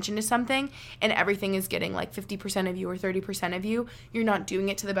full attention to something and everything is getting like 50% of you or 30% of you, you're not doing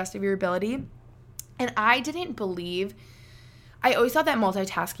it to the best of your ability. And I always thought that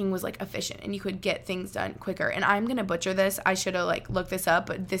multitasking was like efficient and you could get things done quicker. And I'm going to butcher this. I should have like looked this up,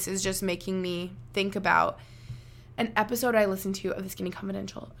 but this is just making me think about an episode I listened to of The Skinny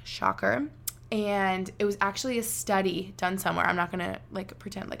Confidential. Shocker. And it was actually a study done somewhere. I'm not going to like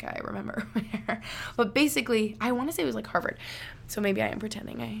pretend like I remember where. But basically, I want to say it was like Harvard. So maybe I am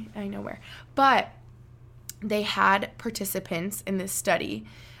pretending I know where. But they had participants in this study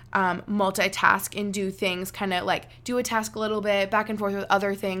multitask and do things, kind of like do a task a little bit back and forth with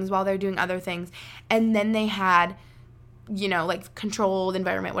other things while they're doing other things. And then they had, like controlled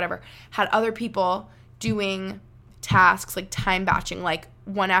environment, whatever, had other people doing tasks like time batching, like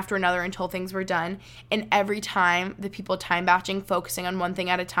one after another until things were done. And every time the people time batching, focusing on one thing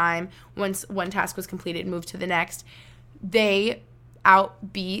at a time, once one task was completed, moved to the next, they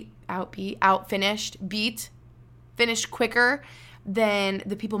finished quicker than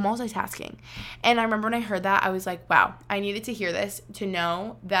the people multitasking. And I remember when I heard that, I was like, wow, I needed to hear this to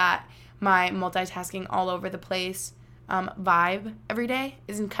know that my multitasking all over the place vibe every day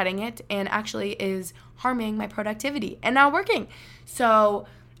isn't cutting it and actually is harming my productivity and not working. So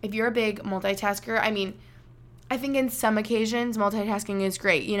if you're a big multitasker, I think in some occasions multitasking is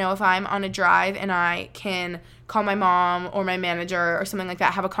great. If I'm on a drive and I can call my mom or my manager or something like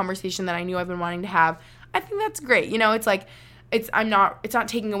that, have a conversation that I knew I've been wanting to have, I think that's great. It's like it's not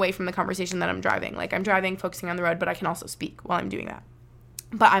taking away from the conversation that I'm driving. Like I'm driving, focusing on the road, but I can also speak while I'm doing that.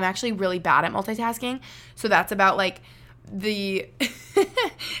 But I'm actually really bad at multitasking. So that's about like the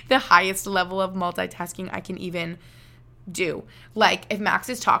the highest level of multitasking I can even do. Like if Max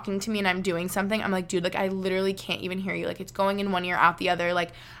is talking to me and I'm doing something, I'm like, dude, like I literally can't even hear you. Like it's going in one ear, out the other.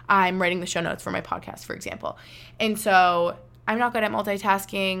 Like I'm writing the show notes for my podcast, for example. And so I'm not good at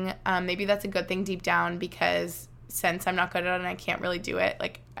multitasking. Maybe that's a good thing deep down, because since I'm not good at it and I can't really do it,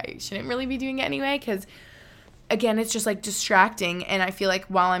 like I shouldn't really be doing it anyway, because again, it's just like distracting. And I feel like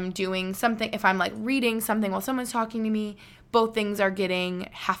while I'm doing something, if I'm like reading something while someone's talking to me, both things are getting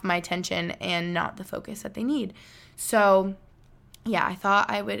half my attention and not the focus that they need. So yeah, I thought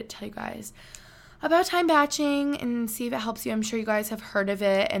I would tell you guys about time batching and see if it helps you. I'm sure you guys have heard of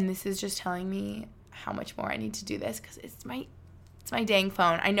it, and this is just telling me how much more I need to do this, because it's my dang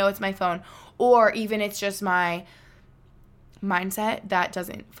phone. I know it's my phone, or even it's just my mindset that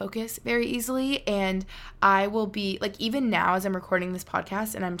doesn't focus very easily. And I will be like, even now as I'm recording this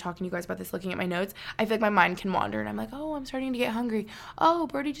podcast and I'm talking to you guys about this, looking at my notes, I feel like my mind can wander and I'm like, oh, I'm starting to get hungry. Oh,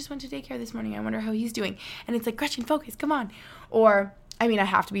 Brody just went to daycare this morning. I wonder how he's doing. And it's like, Gretchen, focus, come on. Or I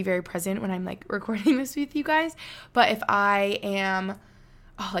have to be very present when I'm like recording this with you guys. But if I am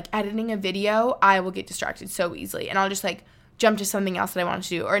like editing a video, I will get distracted so easily, and I'll just like jump to something else that I want to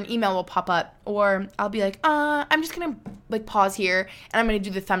do, or an email will pop up, or I'll be like, I'm just gonna like pause here and I'm gonna do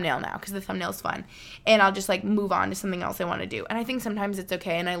the thumbnail now because the thumbnail is fun, and I'll just like move on to something else I want to do. And I think sometimes it's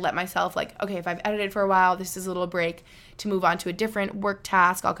okay, and I let myself like, okay, if I've edited for a while, this is a little break to move on to a different work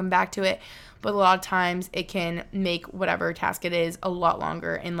task, I'll come back to it. But a lot of times it can make whatever task it is a lot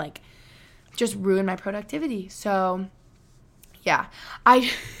longer and like just ruin my productivity. So yeah,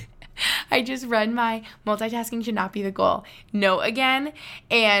 I just read my multitasking should not be the goal. No again.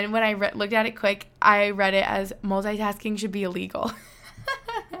 And when I looked at it quick, I read it as multitasking should be illegal.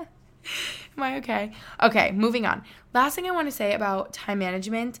 Am I okay? Okay, moving on. Last thing I want to say about time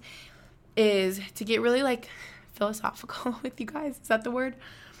management is to get really like philosophical with you guys. Is that the word?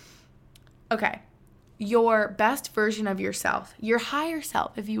 Okay. your best version of yourself, your higher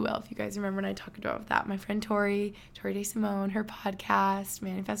self, if you will. If you guys remember when I talked about that, my friend Tori DeSimone, her podcast,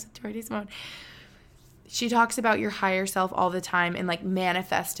 Manifest with Tori DeSimone, she talks about your higher self all the time and like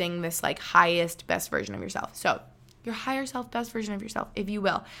manifesting this like highest, best version of yourself. So your higher self, best version of yourself, if you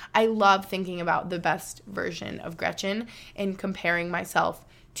will. I love thinking about the best version of Gretchen and comparing myself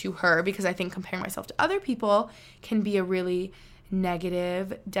to her, because I think comparing myself to other people can be a really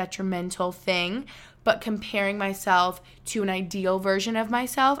negative, detrimental thing. But comparing myself to an ideal version of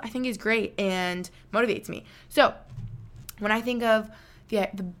myself, I think is great and motivates me. So when I think of the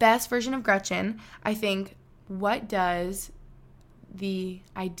best version of Gretchen, I think, what does the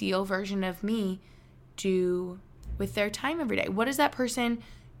ideal version of me do with their time every day? What does that person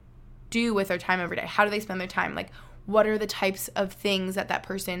do with their time every day? How do they spend their time? Like, what are the types of things that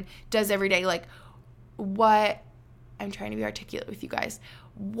person does every day? Like, what, I'm trying to be articulate with you guys.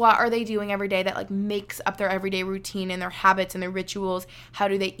 What are they doing every day that like makes up their everyday routine and their habits and their rituals? How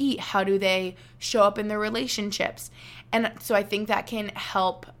do they eat? How do they show up in their relationships? And so I think that can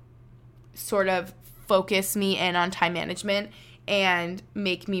help sort of focus me in on time management and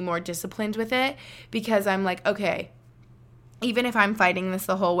make me more disciplined with it, because I'm like, okay, even if I'm fighting this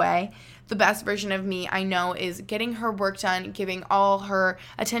the whole way, the best version of me I know is getting her work done, giving all her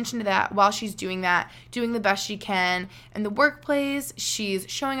attention to that while she's doing that, doing the best she can in the workplace. She's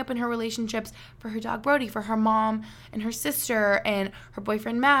showing up in her relationships for her dog Brody, for her mom and her sister and her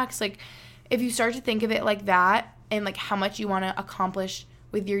boyfriend Max. Like, if you start to think of it like that and like how much you want to accomplish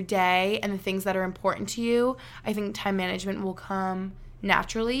with your day and the things that are important to you, I think time management will come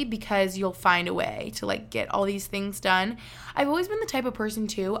naturally, because you'll find a way to like get all these things done. I've always been the type of person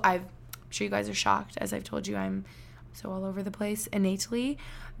too, I'm sure you guys are shocked, as I've told you I'm so all over the place innately,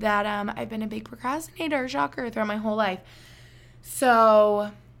 that I've been a big procrastinator, shocker, throughout my whole life.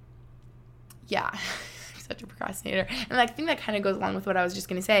 So yeah, I'm such a procrastinator. And I think that kind of goes along with what I was just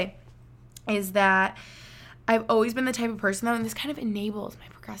going to say, is that I've always been the type of person, though, and this kind of enables my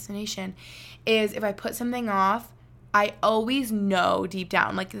procrastination, is if I put something off, I always know deep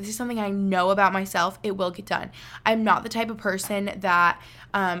down, like, this is something I know about myself, it will get done. I'm not the type of person that,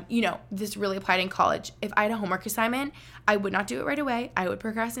 this really applied in college. If I had a homework assignment, I would not do it right away. I would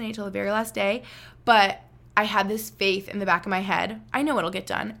procrastinate till the very last day, but I had this faith in the back of my head. I know it'll get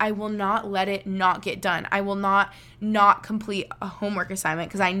done. I will not let it not get done. I will not complete a homework assignment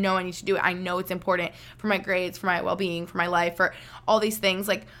because I know I need to do it. I know it's important for my grades, for my well-being, for my life, for all these things,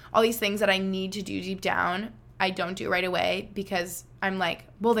 like all these things that I need to do deep down. I don't do it right away because I'm like,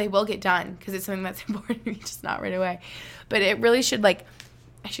 well, they will get done because it's something that's important to me, just not right away. But it really should, like,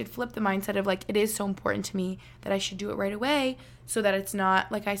 I should flip the mindset of, like, it is so important to me that I should do it right away so that it's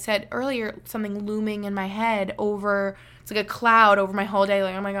not, like I said earlier, something looming in my head over, it's like a cloud over my whole day,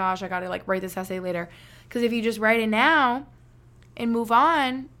 like, oh my gosh, I gotta, like, write this essay later. Because if you just write it now and move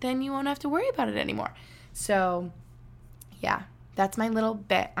on, then you won't have to worry about it anymore. So, yeah, that's my little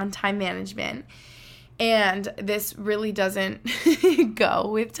bit on time management. And this really doesn't go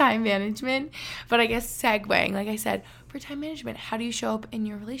with time management, but I guess segueing, like I said, for time management, how do you show up in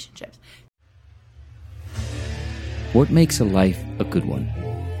your relationships? What makes a life a good one?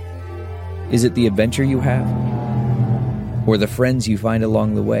 Is it the adventure you have? Or the friends you find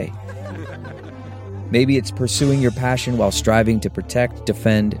along the way? Maybe it's pursuing your passion while striving to protect,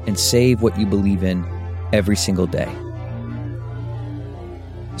 defend, and save what you believe in every single day.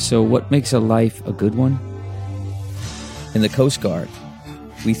 So what makes a life a good one? In the Coast Guard,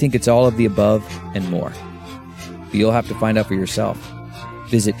 we think it's all of the above and more. But you'll have to find out for yourself.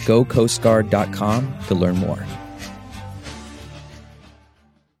 Visit gocoastguard.com to learn more.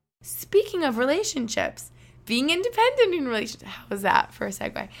 Speaking of relationships, being independent in relationships, how was that for a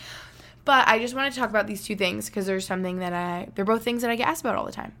segue? But I just want to talk about these two things because there's something that they're both things that I get asked about all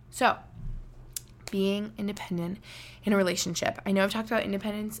the time. So, being independent in a relationship. I know I've talked about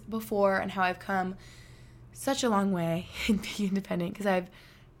independence before and how I've come such a long way in being independent because I've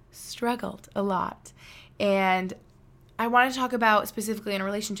struggled a lot. And I want to talk about specifically in a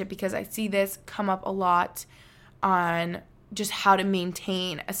relationship because I see this come up a lot on just how to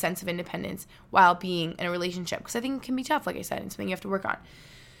maintain a sense of independence while being in a relationship, because I think it can be tough, like I said, and something you have to work on.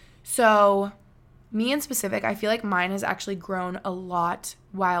 So me in specific, I feel like mine has actually grown a lot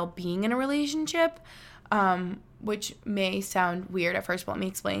while being in a relationship, which may sound weird at first, but let me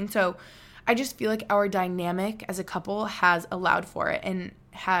explain. So I just feel like our dynamic as a couple has allowed for it and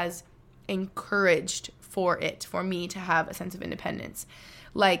has encouraged for me to have a sense of independence.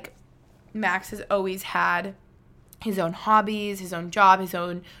 Like, Max has always had his own hobbies, his own job, his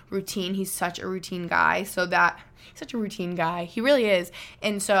own routine. He's such a routine guy. He really is.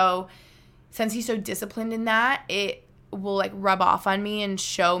 And so since he's so disciplined in that, it will like rub off on me and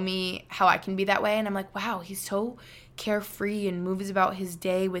show me how I can be that way. And I'm like, wow, he's so carefree and moves about his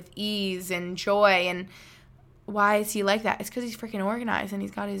day with ease and joy. And why is he like that? It's because he's freaking organized and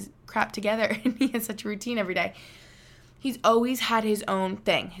he's got his crap together and he has such a routine every day. He's always had his own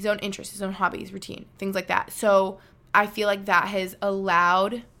thing, his own interests, his own hobbies, routine, things like that. So I feel like that has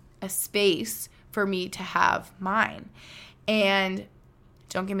allowed a space for me to have mine. And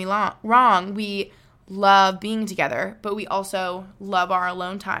don't get me wrong, we love being together, but we also love our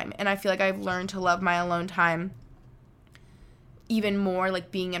alone time. And I feel like I've learned to love my alone time even more,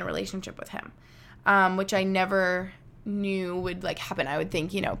 like being in a relationship with him, which I never knew would like happen. I would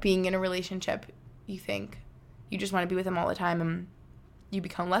think, being in a relationship, you think you just want to be with him all the time and you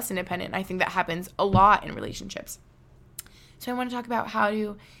become less independent. I think that happens a lot in relationships. So I want to talk about how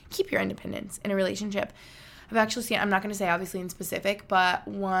to keep your independence in a relationship. I've actually seen, I'm not going to say obviously in specific, but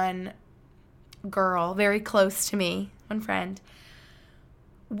one girl very close to me, one friend,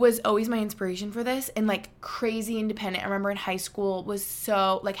 was always my inspiration for this and like crazy independent. I remember in high school was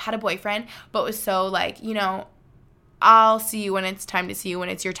so like had a boyfriend, but was so like, I'll see you when it's time to see you, when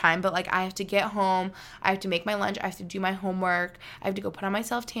it's your time. But, like, I have to get home. I have to make my lunch. I have to do my homework. I have to go put on my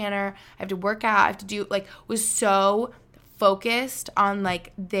self-tanner. I have to work out. I have to do, like, was so focused on,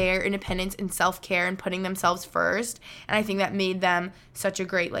 like, their independence and self-care and putting themselves first. And I think that made them such a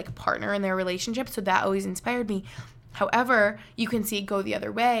great, like, partner in their relationship. So that always inspired me. However, you can see it go the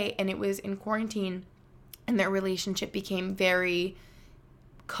other way. And it was in quarantine. And their relationship became very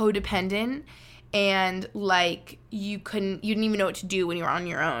codependent. And, like, you didn't even know what to do when you were on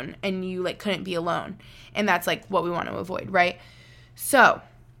your own. And you, like, couldn't be alone. And that's, like, what we want to avoid, right? So,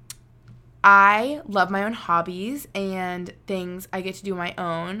 I love my own hobbies and things I get to do on my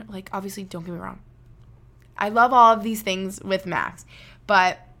own. Like, obviously, don't get me wrong. I love all of these things with Max.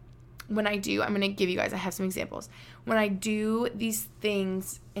 But when I do, I'm going to give you guys, I have some examples. When I do these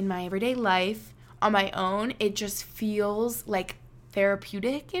things in my everyday life on my own, it just feels like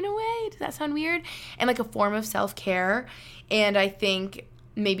therapeutic in a way. Does that sound weird? And like a form of self-care. And I think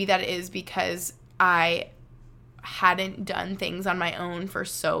maybe that is because I hadn't done things on my own for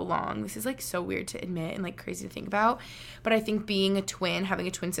so long. This is like so weird to admit and like crazy to think about. But I think being a twin, having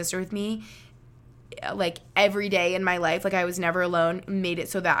a twin sister with me, like every day in my life, like I was never alone, made it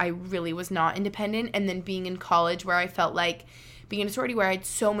so that I really was not independent. And then being in college where I felt like being in a sorority where I had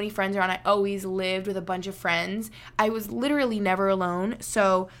so many friends around, I always lived with a bunch of friends. I was literally never alone.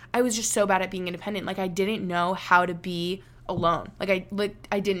 So I was just so bad at being independent. Like I didn't know how to be alone. Like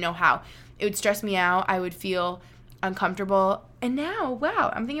I didn't know how. It would stress me out. I would feel uncomfortable. And now,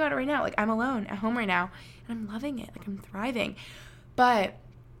 wow, I'm thinking about it right now. Like I'm alone at home right now and I'm loving it. Like I'm thriving. But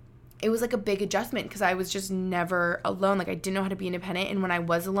it was like a big adjustment because I was just never alone. Like I didn't know how to be independent. And when I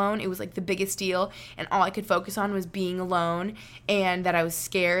was alone, it was like the biggest deal. And all I could focus on was being alone and that I was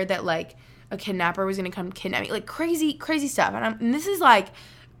scared that like a kidnapper was going to come kidnap me. Like crazy, crazy stuff. And this is like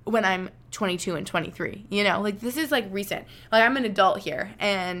when I'm 22 and 23, like this is like recent. Like I'm an adult here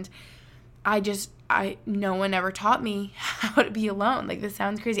and no one ever taught me how to be alone. Like this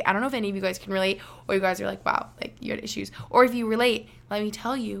sounds crazy. I don't know if any of you guys can relate or you guys are like, wow, like you had issues. Or if you relate, let me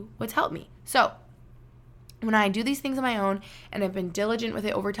tell you what's helped me. So when I do these things on my own and I've been diligent with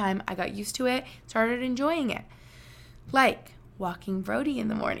it over time, I got used to it, started enjoying it. Like walking Brody in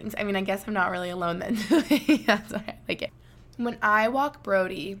the mornings. I mean, I guess I'm not really alone then. That's why I like it. When I walk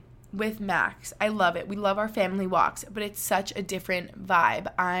Brody with Max, I love it. We love our family walks, but it's such a different vibe.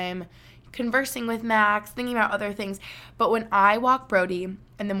 I'm conversing with Max, thinking about other things. But when I walk Brody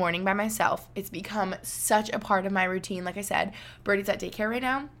in the morning by myself, it's become such a part of my routine. Like I said, Brody's at daycare right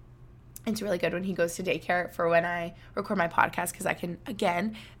now. It's really good when he goes to daycare for when I record my podcast because I can,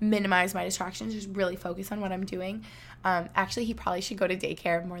 again, minimize my distractions, just really focus on what I'm doing. Actually, he probably should go to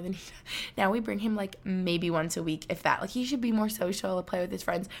daycare more than now we bring him like maybe once a week, if that. Like he should be more social, play with his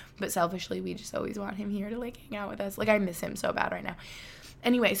friends. But selfishly, we just always want him here to like hang out with us. Like I miss him so bad right now.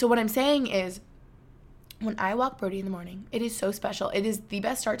 Anyway, so what I'm saying is when I walk Brody in the morning, it is so special. It is the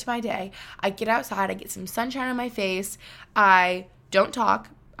best start to my day. I get outside. I get some sunshine on my face. I don't talk,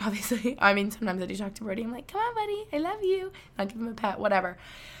 obviously. I mean, sometimes I do talk to Brody. I'm like, come on, buddy. I love you. I'll give him a pet, whatever.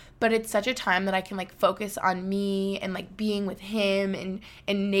 But it's such a time that I can, like, focus on me and, like, being with him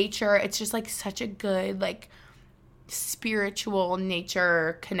and nature. It's just, like, such a good, like, spiritual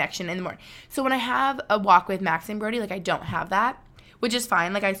nature connection in the morning. So when I have a walk with Max and Brody, like, I don't have that, which is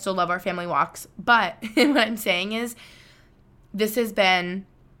fine. Like, I still love our family walks. But what I'm saying is this has been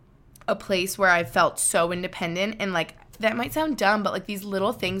a place where I've felt so independent. And, like, that might sound dumb, but, like, these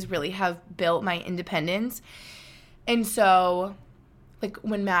little things really have built my independence. And so, like,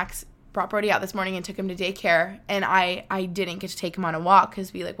 when Max brought Brody out this morning and took him to daycare, and I didn't get to take him on a walk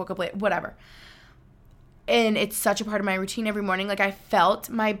because we like woke up late, whatever. And it's such a part of my routine every morning. Like, I felt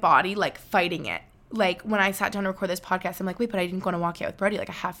my body like fighting it. Like, when I sat down to record this podcast, I'm like, wait, but I didn't go on a walk yet with Brody.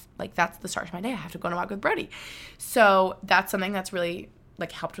 Like, that's the start of my day. I have to go on a walk with Brody. So that's something that's really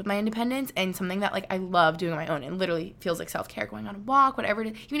like helped with my independence, and something that like I love doing on my own, and literally feels like self-care, going on a walk, whatever it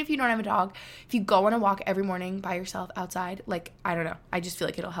is. Even if you don't have a dog, if you go on a walk every morning by yourself outside, like, I don't know, I just feel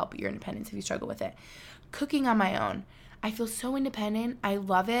like it'll help your independence if you struggle with it. Cooking on my own, I feel so independent. I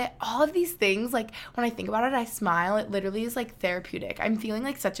love it. All of these things, like, when I think about it, I smile. It literally is like therapeutic. I'm feeling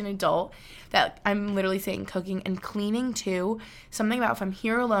like such an adult that I'm literally saying cooking and cleaning too. Something about if I'm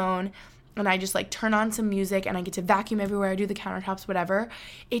here alone and I just like turn on some music and I get to vacuum everywhere, I do the countertops, whatever,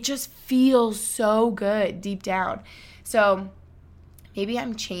 it just feels so good deep down. So maybe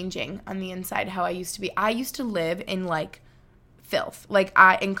I'm changing on the inside how I used to be. I used to live in like filth. Like,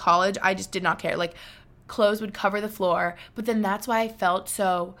 in college, I just did not care. Like, clothes would cover the floor, but then that's why I felt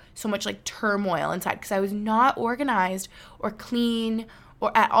so much like turmoil inside, because I was not organized or clean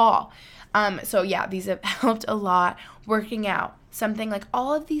or at all. So yeah, these have helped a lot. Working out, something like,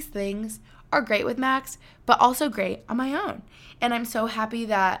 all of these things are great with Max, but also great on my own. And I'm so happy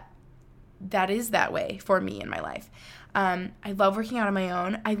that that is that way for me in my life. I love working out on my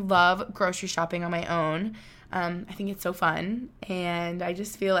own. I love grocery shopping on my own. I think it's so fun, and I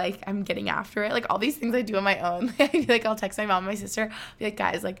just feel like I'm getting after it. Like, all these things I do on my own. I feel like I'll text my mom and my sister, be like,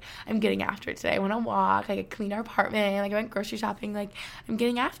 guys, like, I'm getting after it today. I want to walk. Like, I cleaned our apartment. Like, I went grocery shopping. Like, I'm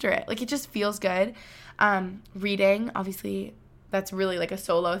getting after it. Like, it just feels good. Reading, obviously, that's really like a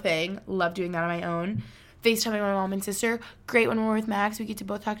solo thing. Love doing that on my own. FaceTiming my mom and sister, great when we're with Max. We get to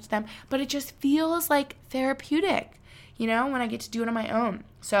both talk to them. But it just feels like therapeutic, you know, when I get to do it on my own.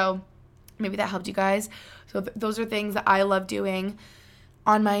 So maybe that helped you guys. So those are things that I love doing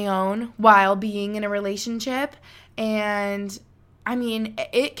on my own while being in a relationship. And I mean,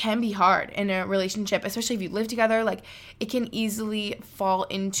 it can be hard in a relationship, especially if you live together. Like, it can easily fall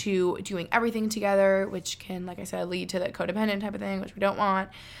into doing everything together, which can, like I said, lead to the codependent type of thing, which we don't want.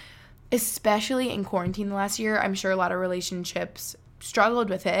 Especially in quarantine the last year, I'm sure a lot of relationships struggled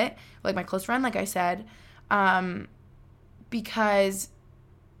with it. Like my close friend, like I said, because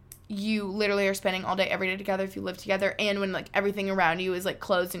you literally are spending all day, every day together if you live together. And when like everything around you is like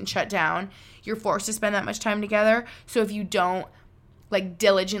closed and shut down, you're forced to spend that much time together. So if you don't like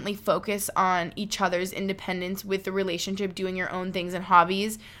diligently focus on each other's independence with the relationship, doing your own things and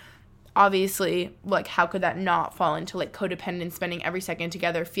hobbies, obviously, like, how could that not fall into like codependence, spending every second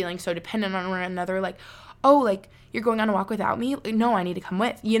together, feeling so dependent on one another, like, oh, like, you're going on a walk without me? No, I need to come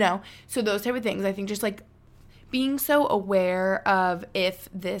with, you know? So those type of things, I think just like being so aware of if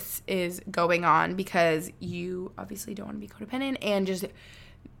this is going on, because you obviously don't want to be codependent, and just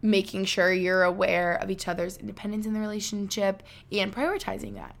making sure you're aware of each other's independence in the relationship and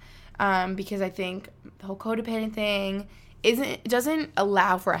prioritizing that. Because I think the whole codependent thing doesn't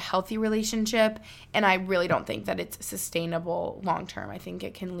allow for a healthy relationship, and I really don't think that it's sustainable long term. I think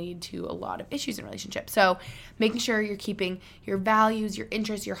it can lead to a lot of issues in relationships. So making sure you're keeping your values, your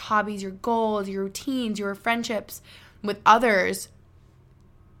interests, your hobbies, your goals, your routines, your friendships with others,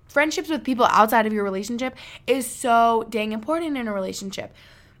 friendships with people outside of your relationship is so dang important in a relationship.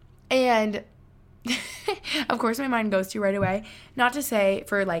 And of course my mind goes to right away, not to say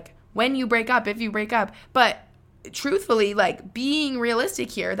for like when you break up, if you break up, but truthfully, like, being realistic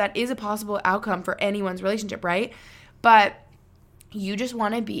here, that is a possible outcome for anyone's relationship, right? But you just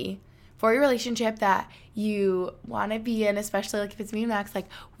want to be, for your relationship that you want to be in, especially like if it's me and Max, like,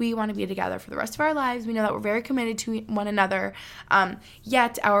 we want to be together for the rest of our lives. We know that we're very committed to one another.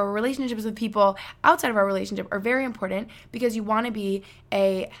 Yet our relationships with people outside of our relationship are very important, because you want to be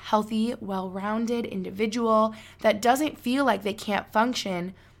a healthy, well-rounded individual that doesn't feel like they can't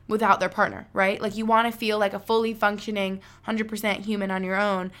function without their partner, right? Like, you want to feel like a fully functioning 100% human on your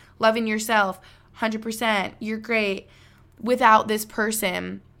own, loving yourself 100%, you're great, without this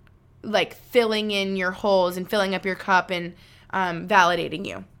person like filling in your holes and filling up your cup and validating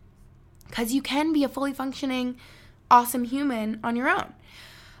you. Because you can be a fully functioning, awesome human on your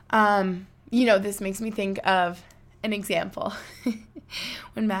own. You know, this makes me think of an example.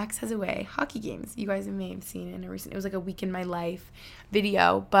 When Max has away hockey games, you guys may have seen it in it was like a week in my life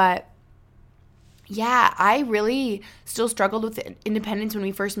video, but yeah, I really still struggled with independence when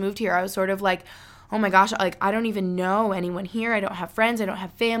we first moved here. I was sort of like, oh my gosh, like, I don't even know anyone here. I don't have friends. I don't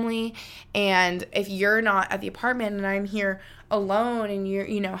have family. And if you're not at the apartment and I'm here alone and you're,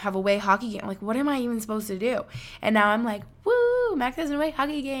 you know, have away hockey game, like, what am I even supposed to do? And now I'm like, woo, woo, Max has an away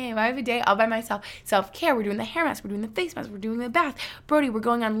hockey game. I have a day all by myself. Self-care. We're doing the hair mask. We're doing the face mask. We're doing the bath. Brody, we're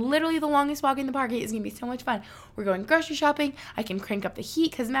going on literally the longest walk in the park. It's going to be so much fun. We're going grocery shopping. I can crank up the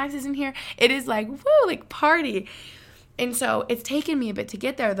heat because Max isn't here. It is like, woo, like party. And so it's taken me a bit to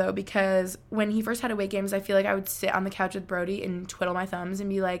get there, though, because when he first had away games, I feel like I would sit on the couch with Brody and twiddle my thumbs and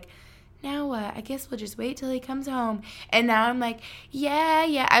be like, now what? I guess we'll just wait till he comes home. And now I'm like,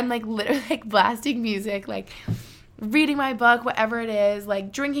 yeah. I'm like literally like blasting music, like reading my book, whatever it is,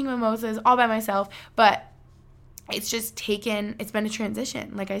 like drinking mimosas all by myself. But it's been a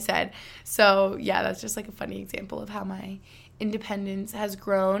transition, like I said. So yeah, that's just like a funny example of how my independence has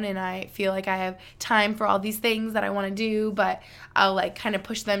grown, and I feel like I have time for all these things that I want to do, but I'll like kind of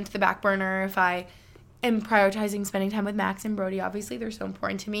push them to the back burner if I am prioritizing spending time with Max and Brody. Obviously, they're so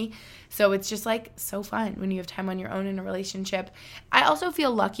important to me. So it's just like so fun when you have time on your own in a relationship. I also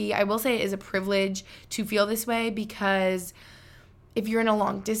feel lucky. I will say it is a privilege to feel this way, because if you're in a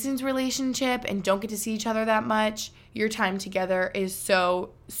long distance relationship and don't get to see each other that much, your time together is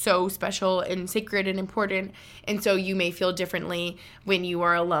so special and sacred and important. And so you may feel differently when you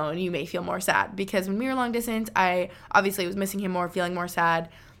are alone. You may feel more sad, because when we were long distance, I obviously was missing him more, feeling more sad,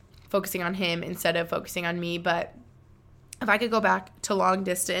 focusing on him instead of focusing on me. But if I could go back to long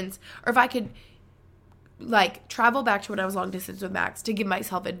distance, or if I could like travel back to when I was long distance with Max to give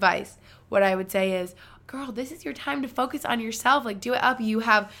myself advice, what I would say is, girl, this is your time to focus on yourself. Like, do it up. You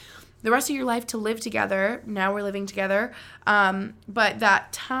have the rest of your life to live together. Now we're living together. But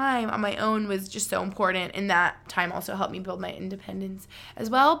that time on my own was just so important. And that time also helped me build my independence as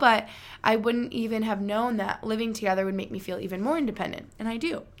well. But I wouldn't even have known that living together would make me feel even more independent. And I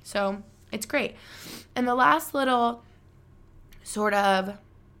do. So it's great. And the last little sort of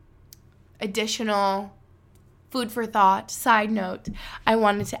additional food for thought side note I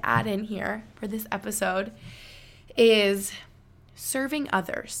wanted to add in here for this episode is serving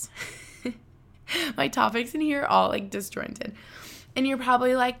others. My topics in here are all like disjointed. And you're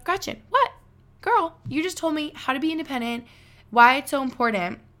probably like, Gretchen, what? Girl, you just told me how to be independent, why it's so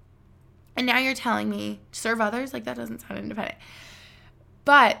important, and now you're telling me to serve others? Like, that doesn't sound independent.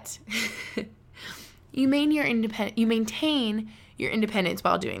 But you maintain your independence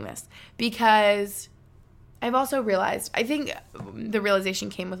while doing this, because I've also realized, I think the realization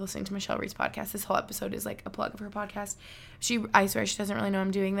came with listening to Michelle Reed's podcast. This whole episode is like a plug of her podcast. I swear she doesn't really know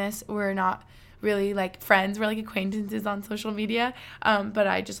I'm doing this. We're not really like friends. We're like acquaintances on social media. But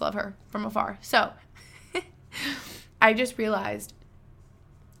I just love her from afar. So I just realized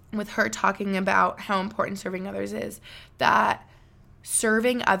with her talking about how important serving others is, that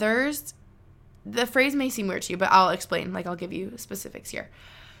serving others, the phrase may seem weird to you, but I'll explain. Like, I'll give you specifics here.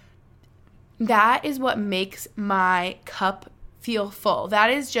 That is what makes my cup feel full. That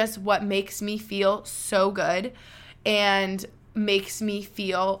is just what makes me feel so good and makes me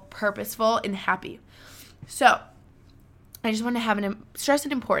feel purposeful and happy. So I just want to stress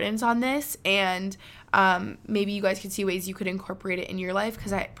an importance on this, and maybe you guys can see ways you could incorporate it in your life,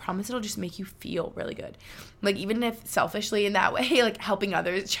 because I promise it'll just make you feel really good. Like, even if selfishly in that way, like helping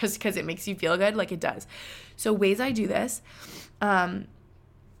others just because it makes you feel good, like it does. So ways I do this,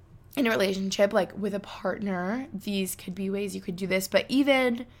 in a relationship, like with a partner, these could be ways you could do this, but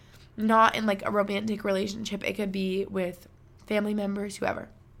even not in like a romantic relationship, it could be with family members, whoever,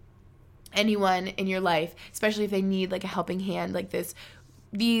 anyone in your life, especially if they need like a helping hand like this.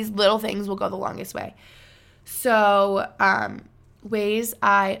 These little things will go the longest way. So, ways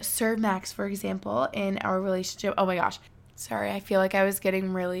I serve Max, for example, in our relationship. Oh my gosh. Sorry, I feel like I was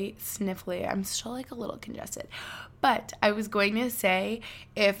getting really sniffly. I'm still like a little congested. But I was going to say,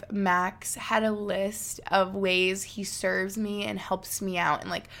 if Max had a list of ways he serves me and helps me out, and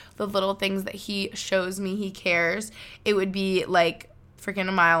like the little things that he shows me he cares, it would be like freaking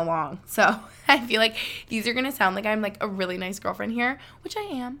a mile long. So I feel like these are going to sound like I'm like a really nice girlfriend here, which I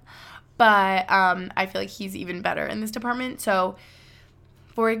am. But I feel like he's even better in this department. So,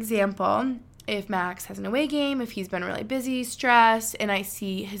 for example, if Max has an away game, if he's been really busy, stressed, and I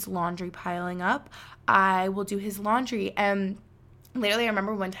see his laundry piling up, I will do his laundry. And literally, I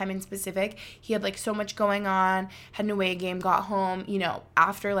remember one time in specific, he had like so much going on, had an away game, got home,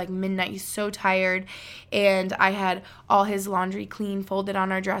 after like midnight. He's so tired, and I had all his laundry clean, folded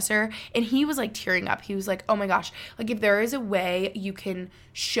on our dresser, and he was like tearing up. He was like, oh my gosh, like if there is a way you can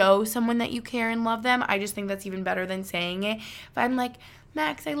show someone that you care and love them, I just think that's even better than saying it. If I'm like,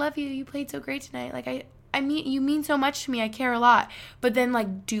 Max, I love you. You played so great tonight. Like, I mean, you mean so much to me. I care a lot. But then,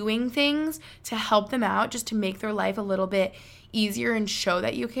 like, doing things to help them out, just to make their life a little bit easier and show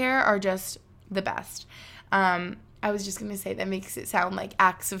that you care, are just the best. I was just going to say that makes it sound like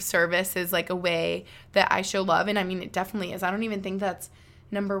acts of service is like a way that I show love. And I mean, it definitely is. I don't even think that's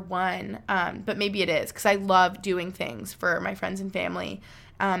number one, but maybe it is, because I love doing things for my friends and family.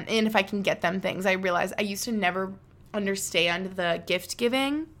 And if I can get them things, I realize I used to never understand the gift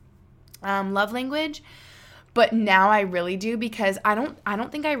giving love language. But now I really do, because I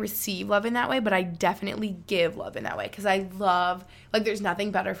don't think I receive love in that way, but I definitely give love in that way, because I love, like, there's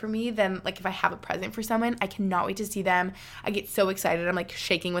nothing better for me than, like, if I have a present for someone, I cannot wait to see them. I get so excited. I'm, like,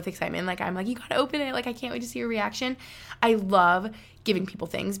 shaking with excitement. Like, I'm like, you gotta open it. Like, I can't wait to see your reaction. I love giving people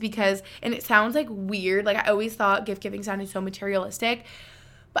things because, and it sounds, like, weird. Like, I always thought gift giving sounded so materialistic,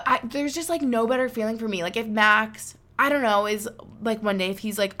 but there's just, like, no better feeling for me. Like, if Max, I don't know, is like one day if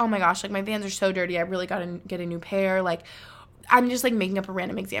he's like, oh my gosh, like my Vans are so dirty, I really gotta get a new pair. Like, I'm just like making up a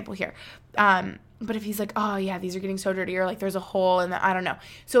random example here. But if he's like, oh yeah, these are getting so dirty, or like there's a hole in the, I don't know.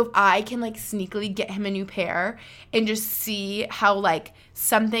 So if I can like sneakily get him a new pair and just see how like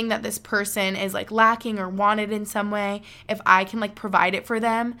something that this person is like lacking or wanted in some way, if I can like provide it for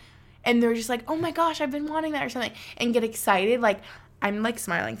them and they're just like, oh my gosh, I've been wanting that or something, and get excited, like I'm like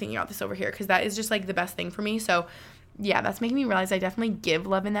smiling thinking about this over here, because that is just like the best thing for me. So yeah, that's making me realize I definitely give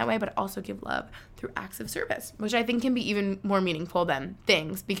love in that way, but I also give love through acts of service, which I think can be even more meaningful than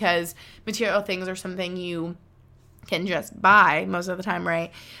things, because material things are something you can just buy most of the time,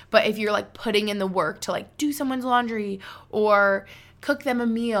 right? But if you're like putting in the work to like do someone's laundry or cook them a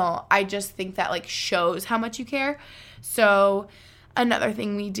meal, I just think that like shows how much you care. So another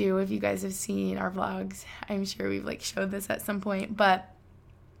thing we do, if you guys have seen our vlogs, I'm sure we've like showed this at some point, but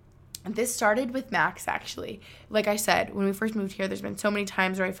this started with Max, actually. Like I said, when we first moved here, there's been so many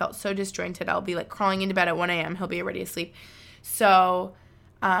times where I felt so disjointed. I'll be like crawling into bed at 1 a.m. He'll be already asleep. So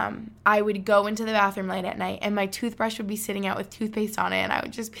I would go into the bathroom late at night, and my toothbrush would be sitting out with toothpaste on it, and I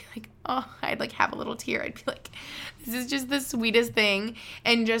would just be like, oh, I'd like have a little tear. I'd be like, this is just the sweetest thing.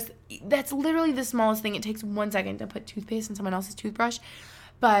 And just, that's literally the smallest thing. It takes 1 second to put toothpaste in someone else's toothbrush.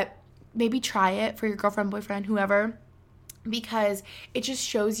 But maybe try it for your girlfriend, boyfriend, whoever, because it just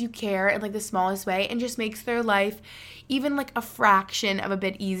shows you care in like the smallest way and just makes their life even like a fraction of a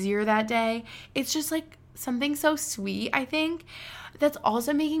bit easier that day. It's just like something so sweet, I think. That's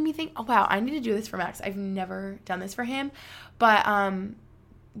also making me think, oh wow, I need to do this for Max. I've never done this for him. But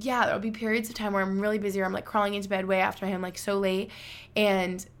yeah, there'll be periods of time where I'm really busy, or I'm like crawling into bed way after him, like so late,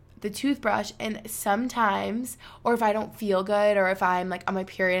 and the toothbrush, and sometimes, or if I don't feel good, or if I'm like on my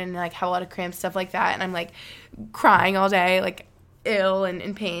period and like have a lot of cramps, stuff like that, and I'm like crying all day, like ill and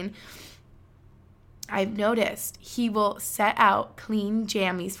in pain, I've noticed he will set out clean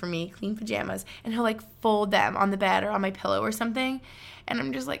jammies for me, clean pajamas, and he'll like fold them on the bed or on my pillow or something. And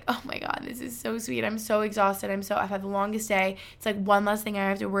I'm just like, oh my God, this is so sweet. I'm so exhausted. I've had the longest day. It's like one less thing I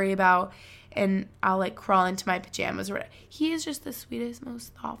have to worry about. And I'll like crawl into my pajamas or whatever. He is just the sweetest,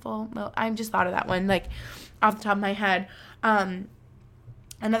 most thoughtful. Well, I just thought of that one, like off the top of my head.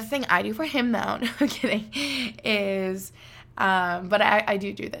 Another thing I do for him though, no, I'm kidding, is, but I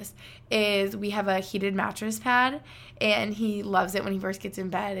do this, is we have a heated mattress pad, and he loves it when he first gets in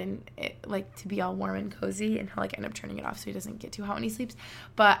bed, and it, like, to be all warm and cozy, and he'll like end up turning it off so he doesn't get too hot when he sleeps.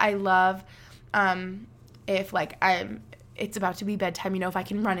 But I love if like it's about to be bedtime, you know, if I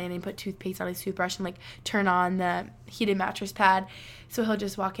can run in and put toothpaste on his toothbrush and like turn on the heated mattress pad, so he'll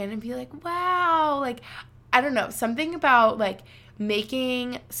just walk in and be like, wow, like, I don't know, something about like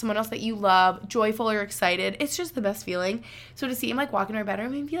making someone else that you love joyful or excited, it's just the best feeling. So to see him like walk in our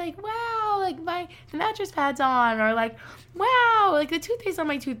bedroom and be like, wow, like the mattress pad's on, or like, wow, like the toothpaste on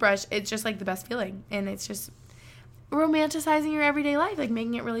my toothbrush, it's just like the best feeling. And it's just romanticizing your everyday life, like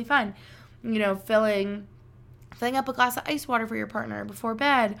making it really fun, you know, filling up a glass of ice water for your partner before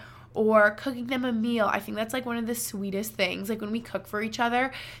bed, or cooking them a meal. I think that's like one of the sweetest things. Like when we cook for each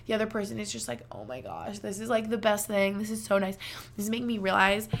other, the other person is just like, oh my gosh, this is like the best thing. This is so nice. This is making me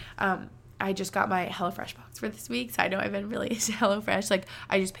realize I just got my HelloFresh box for this week. So I know I've been really into HelloFresh. Like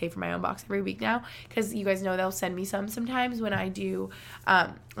I just pay for my own box every week now, because you guys know they'll send me some sometimes when I do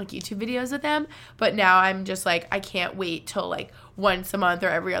like YouTube videos with them. But now I'm just like, I can't wait till like once a month or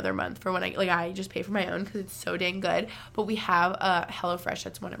every other month for when I just pay for my own, because it's so dang good. But we have a HelloFresh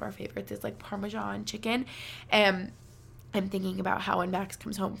that's one of our favorites. It's like Parmesan chicken, and I'm thinking about how when Max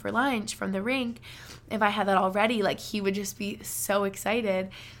comes home for lunch from the rink, if I had that already, like he would just be so excited.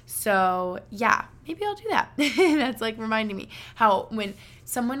 So yeah, maybe I'll do that. That's like reminding me how when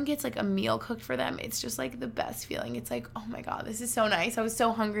someone gets like a meal cooked for them, it's just like the best feeling. It's like, oh my God, this is so nice. I was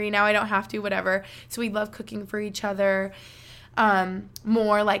so hungry. Now I don't have to, whatever. So we love cooking for each other.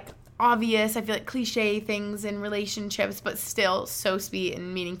 More like obvious, I feel like cliche things in relationships, but still so sweet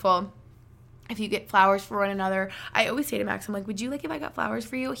and meaningful. if you get flowers for one another. I always say to Max, I'm like, would you like if I got flowers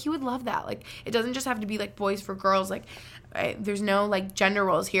for you? He would love that. Like, it doesn't just have to be like boys for girls. Like, there's no like gender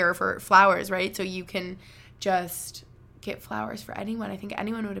roles here for flowers, right? So you can just get flowers for anyone. I think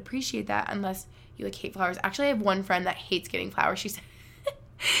anyone would appreciate that, unless you like hate flowers. Actually, I have one friend that hates getting flowers.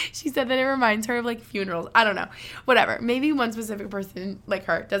 She said that it reminds her of like funerals. I don't know. Whatever. Maybe one specific person like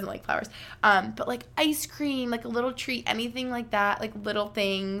her doesn't like flowers. But like ice cream, like a little treat, anything like that, like little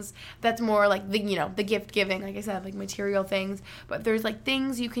things. That's more like the gift giving, like I said, like material things. But there's like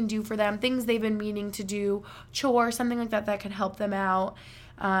things you can do for them, things they've been meaning to do, chore, something like that can help them out.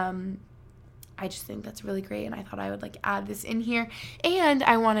 I just think that's really great, and I thought I would like add this in here. And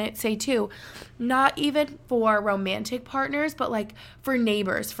I want to say too, not even for romantic partners, but like for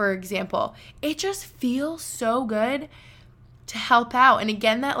neighbors, for example, it just feels so good to help out. And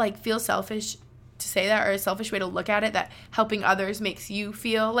again, that like feels selfish to say that, or a selfish way to look at it, that helping others makes you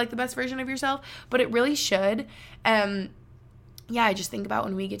feel like the best version of yourself, but it really should. Yeah, I just think about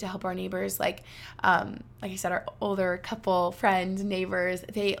when we get to help our neighbors, like I said, our older couple, friends, neighbors,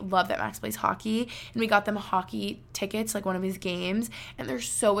 they love that Max plays hockey, and we got them hockey tickets, like one of his games, and they're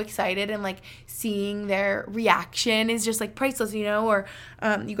so excited, and like seeing their reaction is just like priceless, or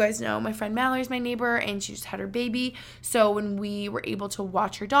you guys know my friend Mallory's my neighbor, and she just had her baby. So when we were able to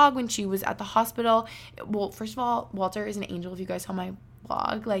watch her dog when she was at the hospital, well, first of all, Walter is an angel. If you guys saw my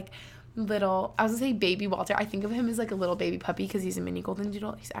vlog, like, little, I was gonna say baby Walter. I think of him as like a little baby puppy because he's a mini golden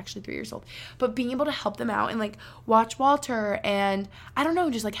doodle. He's actually 3 years old. But being able to help them out and like watch Walter, and I don't know,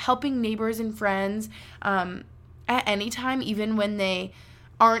 just like helping neighbors and friends at any time, even when they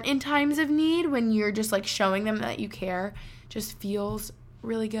aren't in times of need, when you're just like showing them that you care, just feels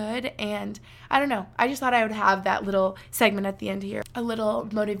really good. And I don't know, I just thought I would have that little segment at the end here, a little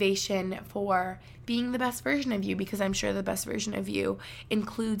motivation for being the best version of you, because I'm sure the best version of you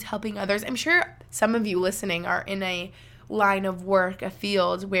includes helping others. I'm sure some of you listening are in a line of work, a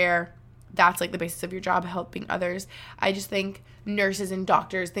field where that's like the basis of your job, helping others. I just think nurses and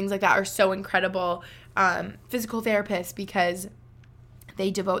doctors, things like that, are so incredible. Physical therapists, because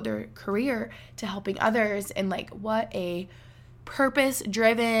they devote their career to helping others, and like what a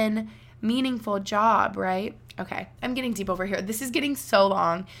purpose-driven, meaningful job, right? Okay, I'm getting deep over here. This is getting so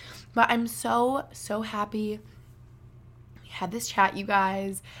long, but I'm so happy we had this chat, you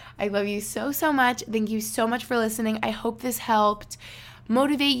guys. I love you so much. Thank you so much for listening. I hope this helped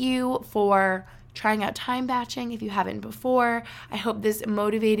motivate you for trying out time batching if you haven't before. I hope this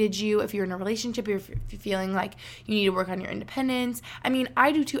motivated you if you're in a relationship, or if you're feeling like you need to work on your independence. I mean,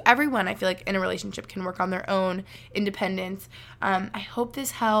 I do too. Everyone, I feel like, in a relationship can work on their own independence. I hope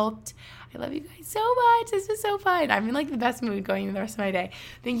this helped. I love you guys so much. This was so fun. I'm in like the best mood going into the rest of my day.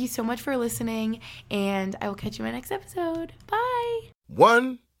 Thank you so much for listening, and I will catch you in my next episode. Bye.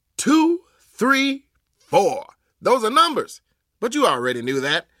 1, 2, 3, 4. Those are numbers, but you already knew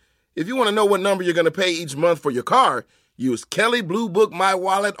that. If you want to know what number you're going to pay each month for your car, use Kelley Blue Book My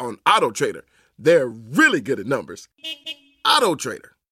Wallet on AutoTrader. They're really good at numbers. AutoTrader.